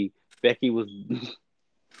Becky was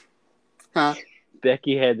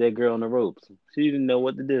Becky had that girl on the ropes. She didn't know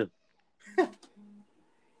what to do.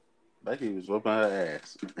 Becky was whooping her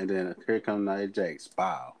ass, and then here comes Nia Jax.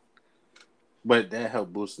 Wow. But that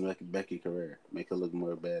helped boost Becky's career, make her look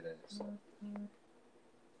more badass.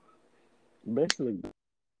 Becky looked.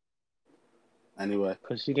 Anyway,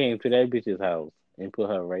 because she came to that bitch's house and put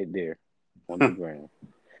her right there on the ground.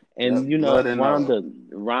 And yep,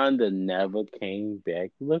 Ronda never came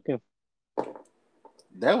back looking.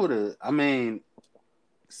 That would have. I mean,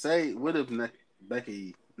 what if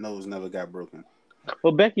Becky nose never got broken?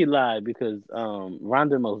 Well, Becky lied because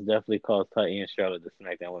Ronda most definitely cost her and Charlotte the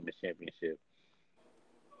SmackDown Women's Championship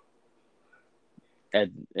at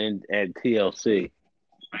TLC.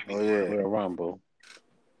 Oh yeah, Royal Rumble.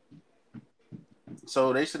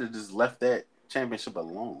 So they should have just left that championship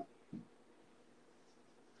alone.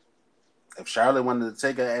 If Charlotte wanted to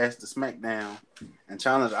take her ass to SmackDown and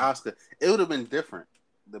challenge Asuka, it would have been different.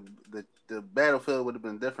 The battlefield would have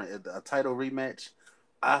been different. If a title rematch,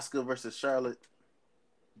 Asuka versus Charlotte,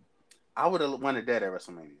 I would have wanted that at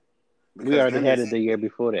WrestleMania. We already had it the year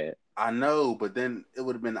before that. I know, but then it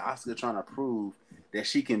would have been Asuka trying to prove that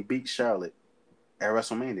she can beat Charlotte at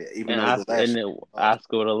WrestleMania, even though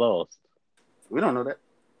Asuka would have lost. We don't know that.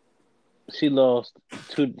 She lost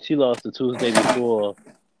the Tuesday before.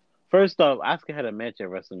 First off, Asuka had a match at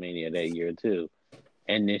WrestleMania that year too,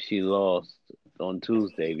 and then she lost on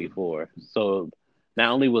Tuesday before. So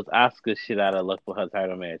not only was Asuka shit out of luck for her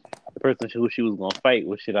title match, the person who she was gonna fight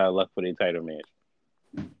was shit out of luck for their title match.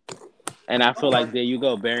 And I feel like there you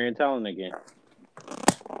go, burying talent again.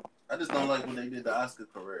 I just don't like when they did the Asuka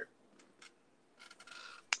career.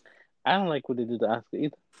 I don't like what they did to Asuka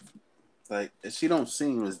either. Like, she don't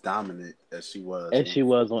seem as dominant as she was. As she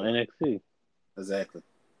was on NXT. Exactly.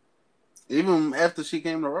 Even after she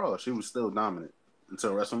came to Raw, she was still dominant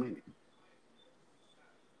until WrestleMania.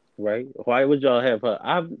 Right? Why would y'all have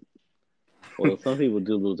her? Well, some people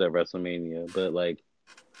do lose at WrestleMania, but like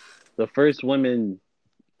the first women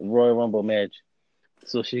Royal Rumble match,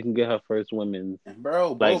 so she can get her first women's. And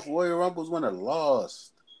bro, both Royal Rumbles when it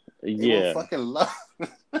lost. They were fucking lost.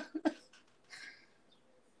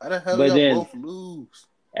 How the hell y'all both lose?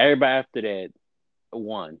 Everybody after that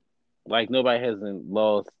won. Like nobody hasn't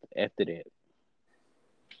lost after that.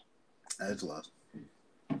 Edge lost.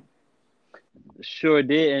 Sure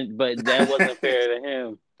didn't, but that wasn't fair to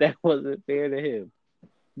him. That wasn't fair to him.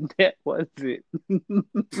 That was it.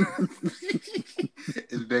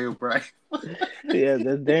 It's Daniel Bryan. Yeah,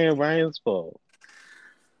 that's Daniel Bryan's fault.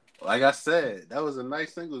 Like I said, that was a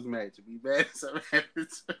nice singles match. Be bad as something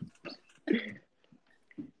happens.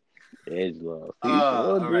 Edge lost.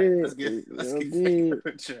 All right, let's get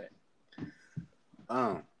on track.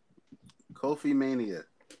 Kofi Mania,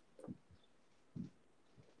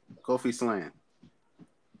 Kofi Slam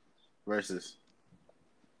versus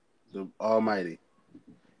the Almighty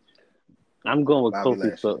I'm going with Bobby Kofi.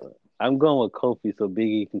 Lashley. So Big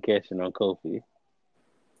E can cash in on Kofi.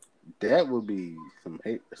 That would be some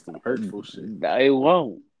hurtful shit. Nah, it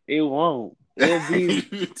won't. It won't.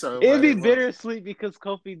 It'll be bittersweet because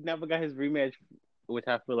Kofi never got his rematch, which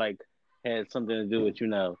I feel like had something to do with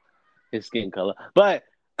his skin color. But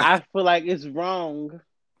I feel like it's wrong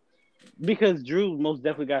because Drew most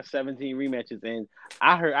definitely got 17 rematches, and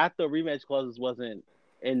I thought rematch clauses wasn't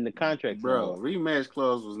in the contract. Bro, rematch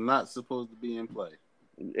clause was not supposed to be in play.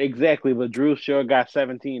 Exactly, but Drew sure got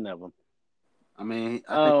 17 of them. I mean,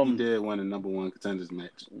 I think he did win a number one contenders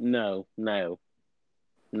match. No.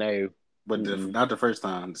 But not the first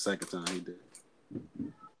time, the second time he did.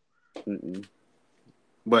 Mm-mm.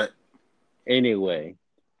 But anyway,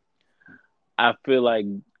 I feel like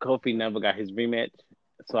Kofi never got his rematch,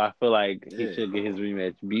 so I feel like he should get his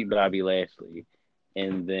rematch, beat Bobby Lashley,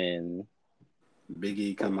 and then Big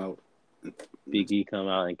E come out.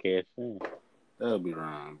 And cash in. That'll be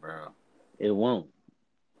wrong, bro. It won't.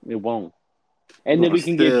 And then we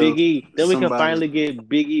can get Big E. Then we can finally get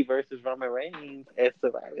Big E versus Roman Reigns at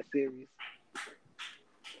Survivor Series.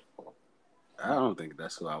 I don't think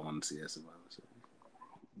that's who I want to see at Survivor Series.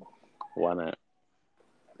 Why not?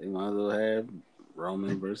 They might as well have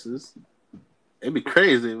Roman versus. It'd be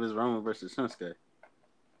crazy if it was Roman versus Shinsuke.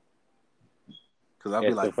 Because I'll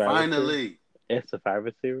be like, finally. At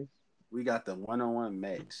Survivor Series? We got the one-on-one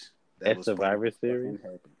match. At Survivor Series?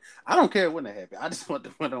 I don't care when it happened. I just want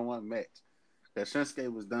the one-on-one match. Because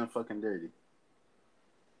Shinsuke was done fucking dirty.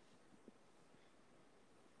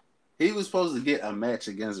 He was supposed to get a match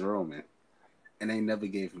against Roman. And they never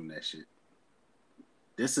gave him that shit.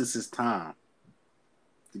 This is his time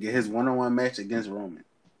to get his one-on-one match against Roman.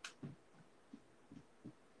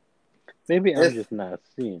 Maybe I'm just not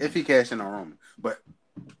seeing if he cash in on Roman. But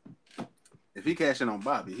if he cash in on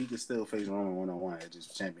Bobby, he could still face Roman one-on-one as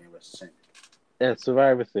just champion versus champion. At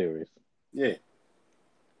Survivor Series. Yeah.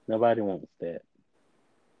 Nobody wants that.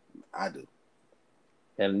 I do.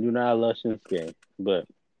 And you know I love Shinsuke, but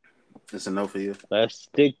it's a no for you. Let's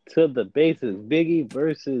stick to the basics. Big E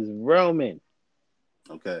versus Roman.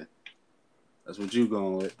 Okay. That's what you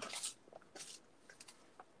going with.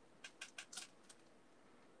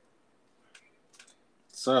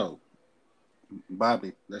 So,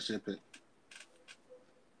 Bobby, that's your pick.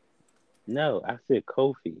 No, I said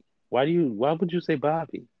Kofi. Why would you say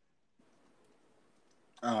Bobby?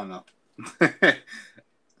 I don't know.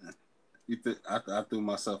 I threw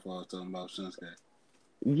myself off talking about Shinsuke.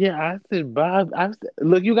 Yeah, I said Bob.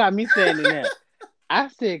 Look, you got me saying that. I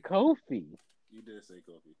said Kofi. You did say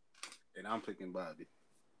Kofi. And I'm picking Bobby.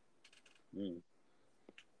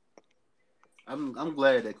 I'm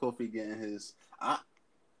glad that Kofi getting his.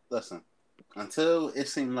 Listen, until it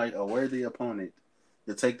seemed like a worthy opponent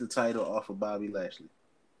to take the title off of Bobby Lashley,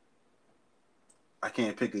 I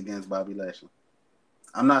can't pick against Bobby Lashley.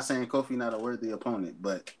 I'm not saying Kofi not a worthy opponent,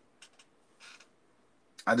 but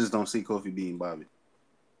I just don't see Kofi beating Bobby.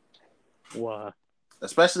 Why?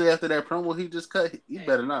 Especially after that promo he just cut, he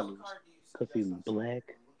better not lose. Because he's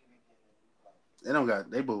black.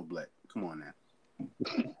 They both black. Come on now.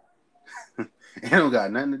 It don't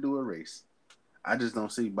got nothing to do with race. I just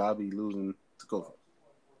don't see Bobby losing to Kofi.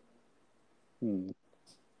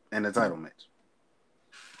 And the title match.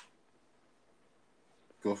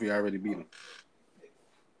 Kofi already beat him.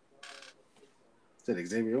 Said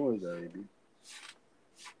Xavier Woods already beat him.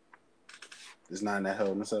 It's not in that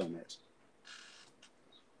Hell in a Cell match.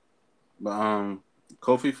 But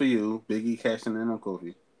Kofi for you, Big E cashing in on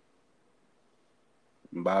Kofi,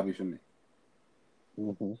 and Bobby for me.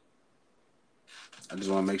 Mm-hmm. I just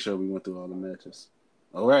want to make sure we went through all the matches.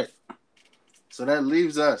 All right. So that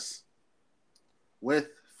leaves us with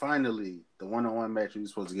finally the one-on-one match we were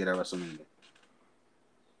supposed to get at WrestleMania.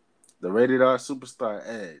 The Rated R Superstar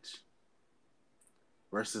Edge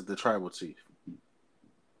versus the Tribal Chief.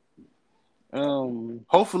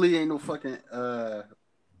 Hopefully ain't no fucking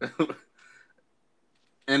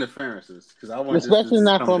interferences, because I want especially this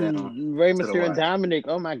not from Rey Mysterio and Dominic.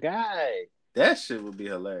 Oh my god, that shit would be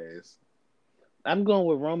hilarious. I'm going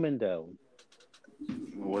with Roman though.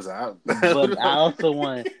 Was I? But I also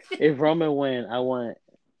want, if Roman win, I want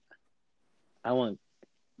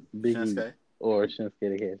Big E or Shinsuke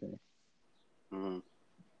to catch me. Mm-hmm.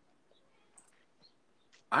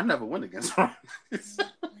 I never went against Roman.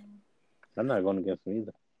 I'm not going against him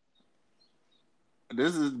either.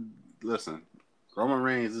 Listen, Roman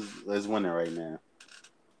Reigns is winning right now.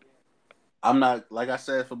 I'm not, like I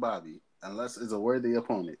said for Bobby, unless it's a worthy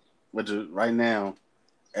opponent, which is, right now,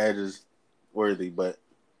 Edge is worthy, but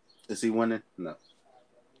is he winning? No.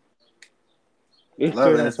 It Love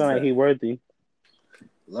sure don't Edge to sound like death. he worthy.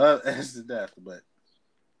 Love Edge to death, but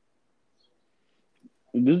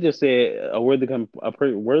You just said worthy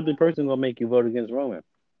person gonna make you vote against Roman,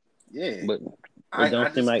 yeah, but it I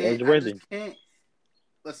don't seem just like can't. Edge I just worthy. can't.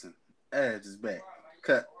 Listen, Edge is back.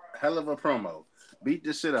 Cut hell of a promo. Beat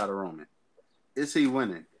the shit out of Roman. Is he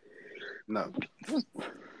winning? No.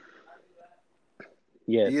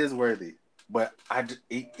 Yes, He is worthy, but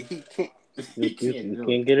he can't. He can't you do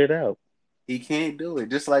can't it. get it out. He can't do it.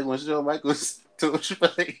 Just like when Shawn Michaels told Triple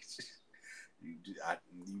H, you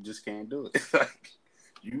just can't do it. Like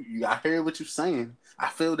I hear what you're saying. I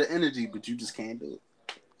feel the energy, but you just can't do it.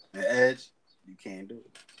 And Edge, you can't do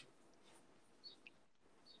it.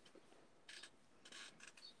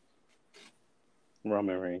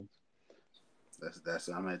 Roman Reigns. That's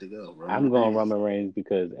where I'm at to go. I'm Roman going Reigns. Roman Reigns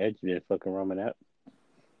because Edge didn't fucking Roman out.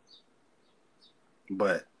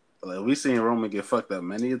 But like, we seen Roman get fucked up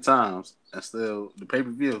many a times, and still the pay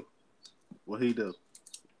per view. What he do?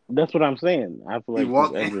 That's what I'm saying. I feel He like since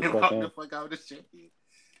walked Edge in was and walked the fucking, fuck out the champion.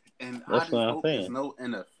 And I that's what just I'm hope there's saying. no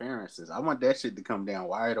interferences. I want that shit to come down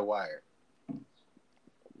wire to wire.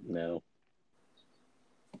 No,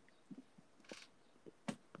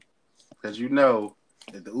 Because you know,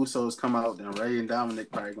 if the Usos come out, then Ray and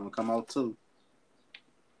Dominic probably gonna come out too.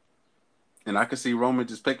 And I could see Roman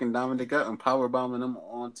just picking Dominic up and power bombing him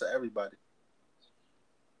on to everybody.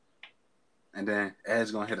 And then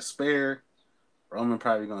Edge gonna hit a spare. Roman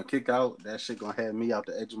probably gonna kick out. That shit gonna have me out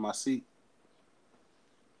the edge of my seat.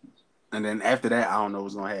 And then after that, I don't know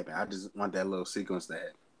what's gonna happen. I just want that little sequence to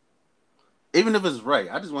happen. Even if it's Ray,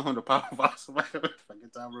 I just want him to power bomb somebody on the fucking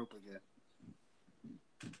top rope again.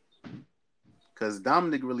 Because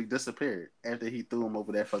Dominic really disappeared after he threw him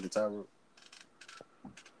over that fucking top rope.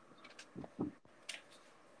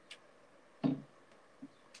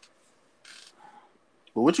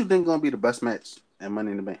 But what you think gonna be the best match in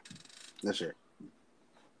Money in the Bank this year?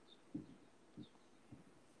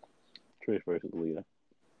 Trish versus Lita.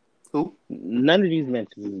 Who? None of these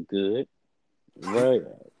matches is good. Right,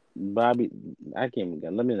 Bobby. I can't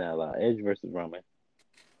even. Let me not lie. Edge versus Roman.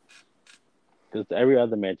 Because every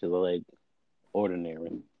other matches are like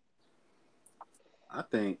ordinary. I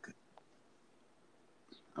think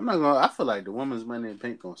I'm not gonna. I feel like the women's Money in the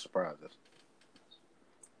Bank gonna surprise us.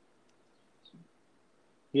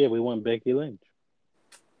 Yeah, we want Becky Lynch.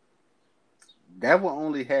 That will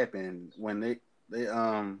only happen when they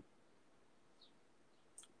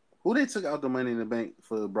who they took out the Money in the Bank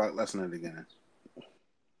for Brock Lesnar again.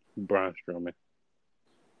 Braun Strowman.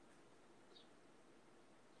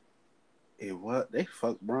 It what they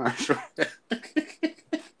fucked Braun Strowman.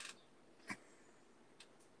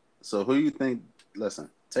 So who you think? Listen,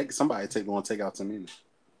 take somebody take out Tamina.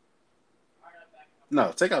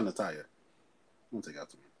 No, take out Natalya. Don't take out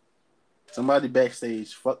Tamina. Somebody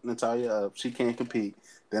backstage fuck Natalya up. She can't compete.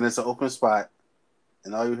 Then it's an open spot,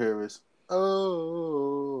 and all you hear is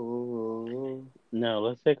oh. No,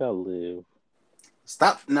 let's take out Liv.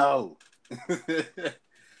 Stop! No.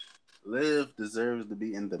 Liv deserves to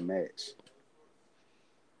be in the match.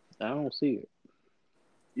 I don't see it.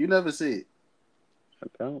 You never see it. I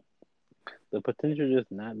don't. The potential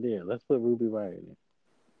just not there. Let's put Ruby Riott in.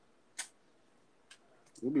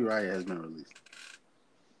 Ruby Riott has been released.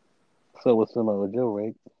 So with Samoa Joe,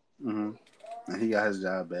 right? Mm-hmm. And he got his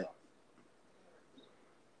job back.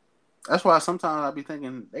 That's why sometimes I be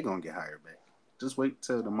thinking they gonna get hired back. Just wait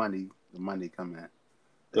till the money come in.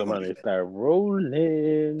 The money start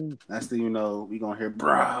rolling. Next thing you know, we gonna hear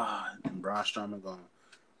Braun and Braun Strowman gonna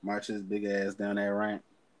march his big ass down that ramp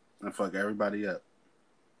and fuck everybody up.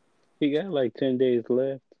 He got like 10 days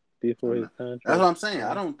left before his contract. That's what I'm saying.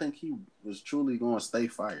 I don't think he was truly gonna stay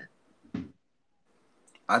fired.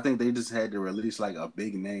 I think they just had to release like a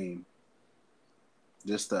big name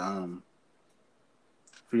just to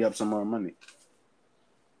free up some more money.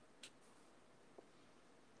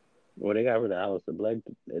 Well, they got rid of Aleister Black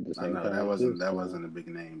at the I same know time. that wasn't a big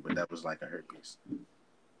name, but that was like a hurt piece.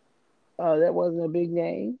 Oh, that wasn't a big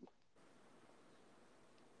name.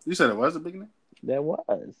 You said it was a big name? That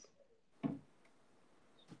was.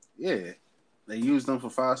 Yeah. They used them for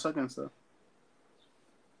 5 seconds though.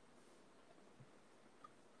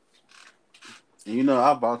 And you know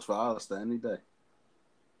I vouch for Aleister any day.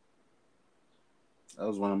 That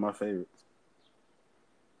was one of my favorites.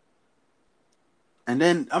 And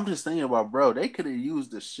then I'm just thinking about, bro, they could have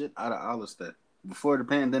used the shit out of Aleister before the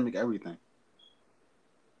pandemic, everything.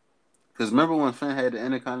 Because remember when Finn had the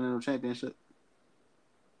Intercontinental Championship?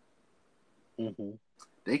 Mm-hmm.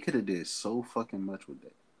 They could have did so fucking much with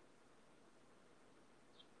that.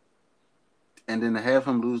 And then to have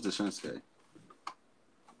him lose to Shinsuke.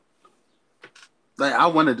 Like, I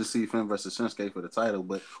wanted to see Finn versus Shinsuke for the title,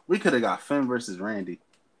 but we could have got Finn versus Randy.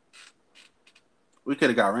 We could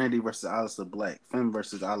have got Randy versus Aleister Black. Finn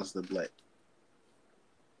versus Aleister Black.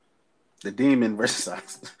 The Demon versus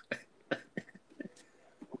Aleister Black.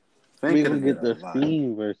 We can get the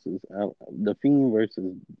Fiend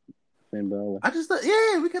versus Finn Balor. I just thought,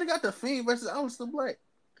 yeah, we could have got the Fiend versus Aleister Black.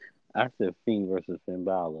 I said Fiend versus Finn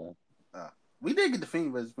Balor. We did get the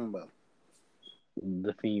Fiend versus Finn Balor.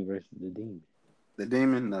 The Fiend versus the Demon. The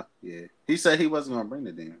Demon? No, yeah. He said he wasn't going to bring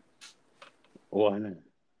the Demon. Why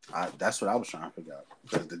not? That's what I was trying to figure out.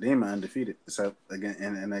 Because the Demon undefeated except again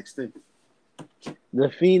in NXT.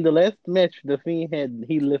 The Fiend, the last match the Fiend had,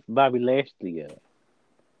 he lifted Bobby Lashley up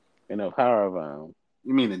in a powerbomb.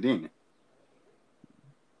 You mean the Demon?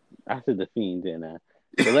 I said the Fiend, didn't I?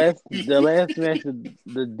 The last match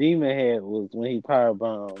the Demon had was when he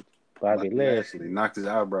powerbombed Bobby Lashley. Knocked his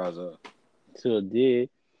eyebrows off. So did.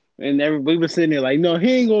 And everybody was sitting there like, no,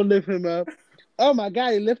 he ain't gonna lift him up. Oh my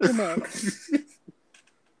God, he lifted him up.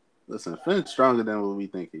 Listen, Finn's stronger than what we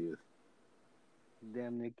think he is.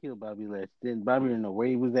 Damn near killed Bobby Lashley. Then Bobby didn't know where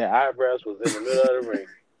he was at. Eyebrows was in the middle of the ring.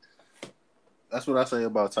 That's what I say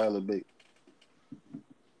about Tyler Bate.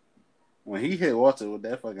 When he hit Walter with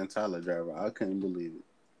that fucking Tyler driver, I couldn't believe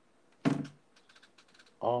it.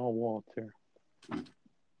 Oh, Walter.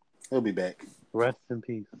 He'll be back. Rest in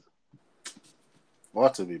peace.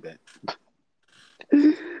 Walter will be back.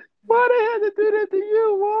 Why they had to do that to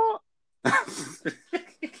you, Walt?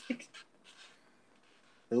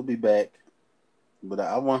 He'll be back. But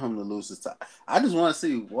I want him to lose his time. I just want to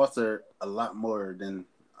see Walter a lot more than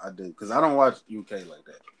I do. Because I don't watch UK like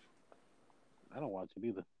that. I don't watch it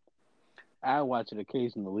either. I watch it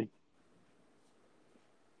occasionally.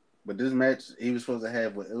 But this match he was supposed to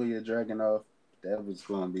have with Ilya Dragunov, that was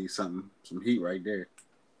going to be some heat right there.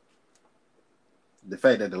 The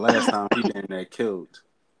fact that the last time he did that killed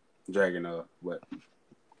Dragunov, but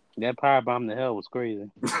that powerbomb to hell was crazy.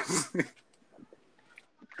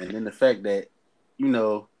 And then the fact that, you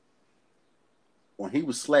know, when he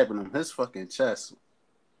was slapping him, his fucking chest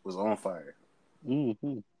was on fire.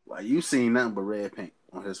 Mm-hmm. Like, you seen nothing but red paint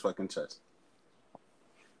on his fucking chest.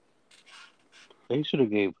 They should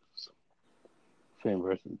have gave us Finn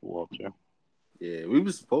versus Walter. Yeah, we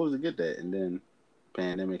were supposed to get that, and then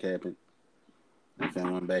pandemic happened, and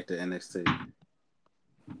Finn went back to NXT.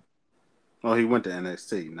 Oh, he went to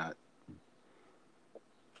NXT, not.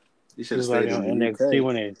 He should have stayed on in NXT UK.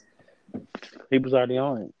 when he was already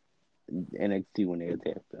on NXT when they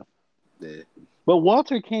attacked him. Yeah. But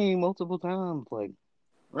Walter came multiple times, like.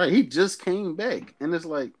 Right, he just came back, and it's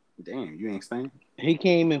like, damn, you ain't staying? He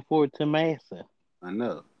came in for Tommaso. I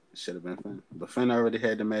know. It should have been Finn. But Finn already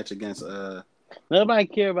had the match against Nobody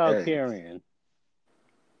care about Karrion.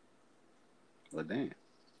 Well, damn.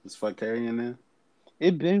 Let's fuck Karrion then.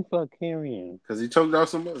 It been fuck Karrion. Because he choked out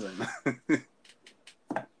some other.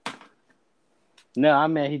 No, I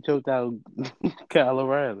mean he choked out Kyle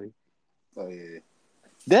O'Reilly. Oh, yeah.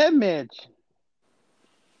 That match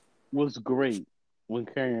was great when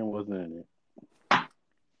Karrion wasn't in it.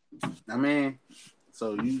 I mean,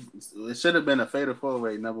 it should have been a fatal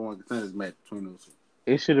four-way number one contenders match between those two.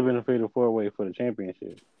 It should have been a fatal four-way for the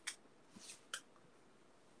championship.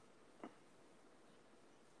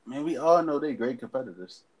 Man, we all know they great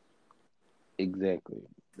competitors. Exactly.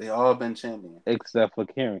 They all been champions. Except for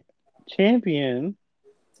Karrion. Champion?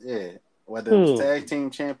 Yeah. Whether it's tag team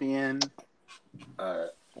champion, go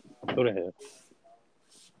to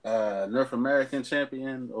hell. North American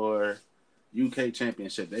champion, or UK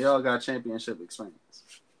championship. They all got championship experience.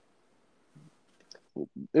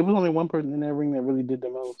 It was only one person in that ring that really did the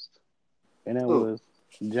most. And that was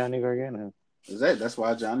Johnny Gargano. That's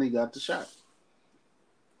why Johnny got the shot.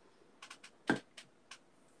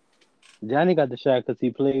 Johnny got the shot because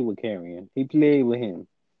he played with Karrion. He played with him.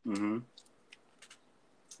 Mm-hmm.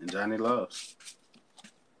 And Johnny lost.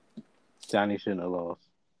 Johnny shouldn't have lost.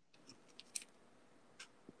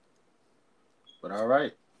 But all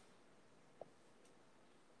right.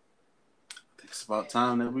 I think it's about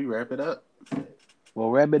time that we wrap it up. Well,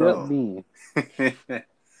 wrap it up then.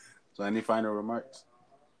 So any final remarks?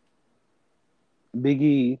 Big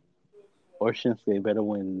E or Shinsuke better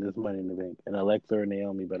win this Money in the Bank. And Alexa or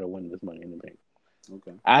Naomi better win this Money in the Bank.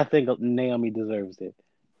 Okay. I think Naomi deserves it.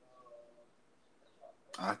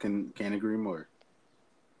 I can't agree more.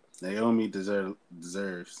 Naomi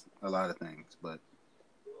deserves a lot of things, but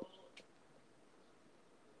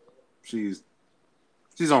she's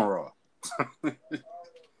on Raw.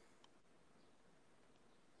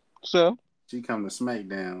 So She come to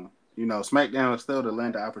SmackDown. You know, SmackDown is still the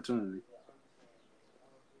land of opportunity.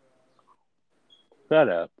 shut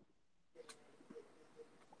up.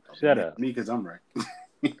 Shut up. Me, because I'm right.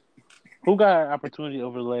 Who got an opportunity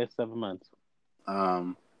over the last 7 months?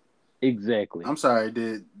 Exactly. I'm sorry.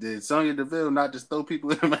 Did Sonya Deville not just throw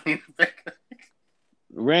people in the main event?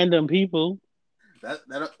 Random people.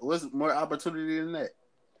 That was more opportunity than that.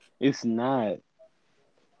 It's not.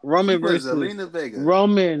 Roman versus Zelina Vega.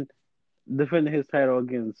 Roman defending his title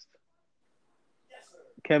against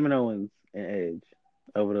Kevin Owens and Edge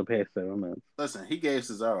over the past 7 months. Listen, he gave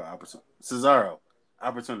Cesaro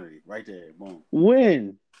opportunity right there. Boom.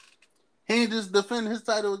 When? He ain't just defend his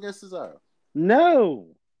title against Cesaro. No.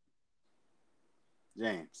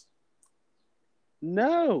 James.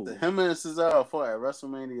 No. Him and Cesaro fought at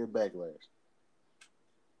WrestleMania Backlash.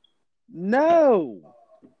 No.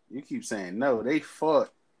 You keep saying no. They fought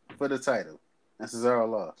for the title, and Cesaro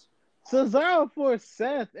lost. Cesaro fought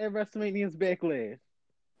Seth at WrestleMania's Backlash.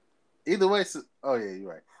 Either way, oh yeah, you're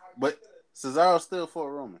right. But Cesaro still fought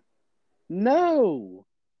Roman. No.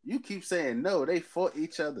 You keep saying no. They fought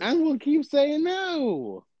each other. I'm gonna keep saying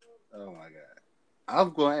no. Oh my god.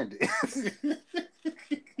 I'm going to end it.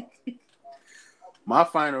 My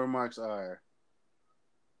final remarks are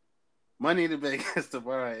Money in the Bank is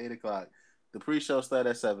tomorrow at 8 o'clock. The pre-show start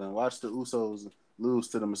at 7. Watch the Usos lose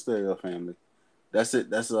to the Mysterio family. That's it.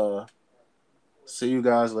 That's see you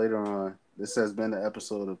guys later on. This has been the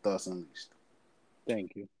episode of Thoughts Unleashed.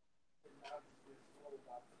 Thank you.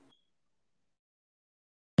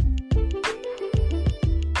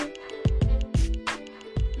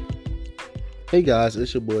 Hey guys,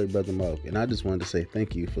 it's your boy Brother Mark, and I just wanted to say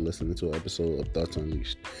thank you for listening to an episode of Thoughts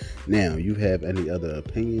Unleashed. Now, you have any other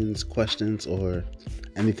opinions, questions, or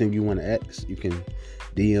anything you want to ask, you can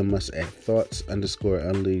DM us at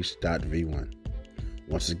thoughts_unleashed.v1.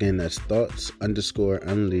 Once again, that's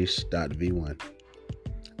thoughts_unleashed.v1.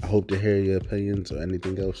 I hope to hear your opinions or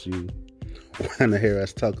anything else you want to hear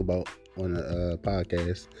us talk about on the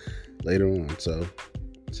podcast later on. So,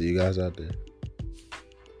 see you guys out there.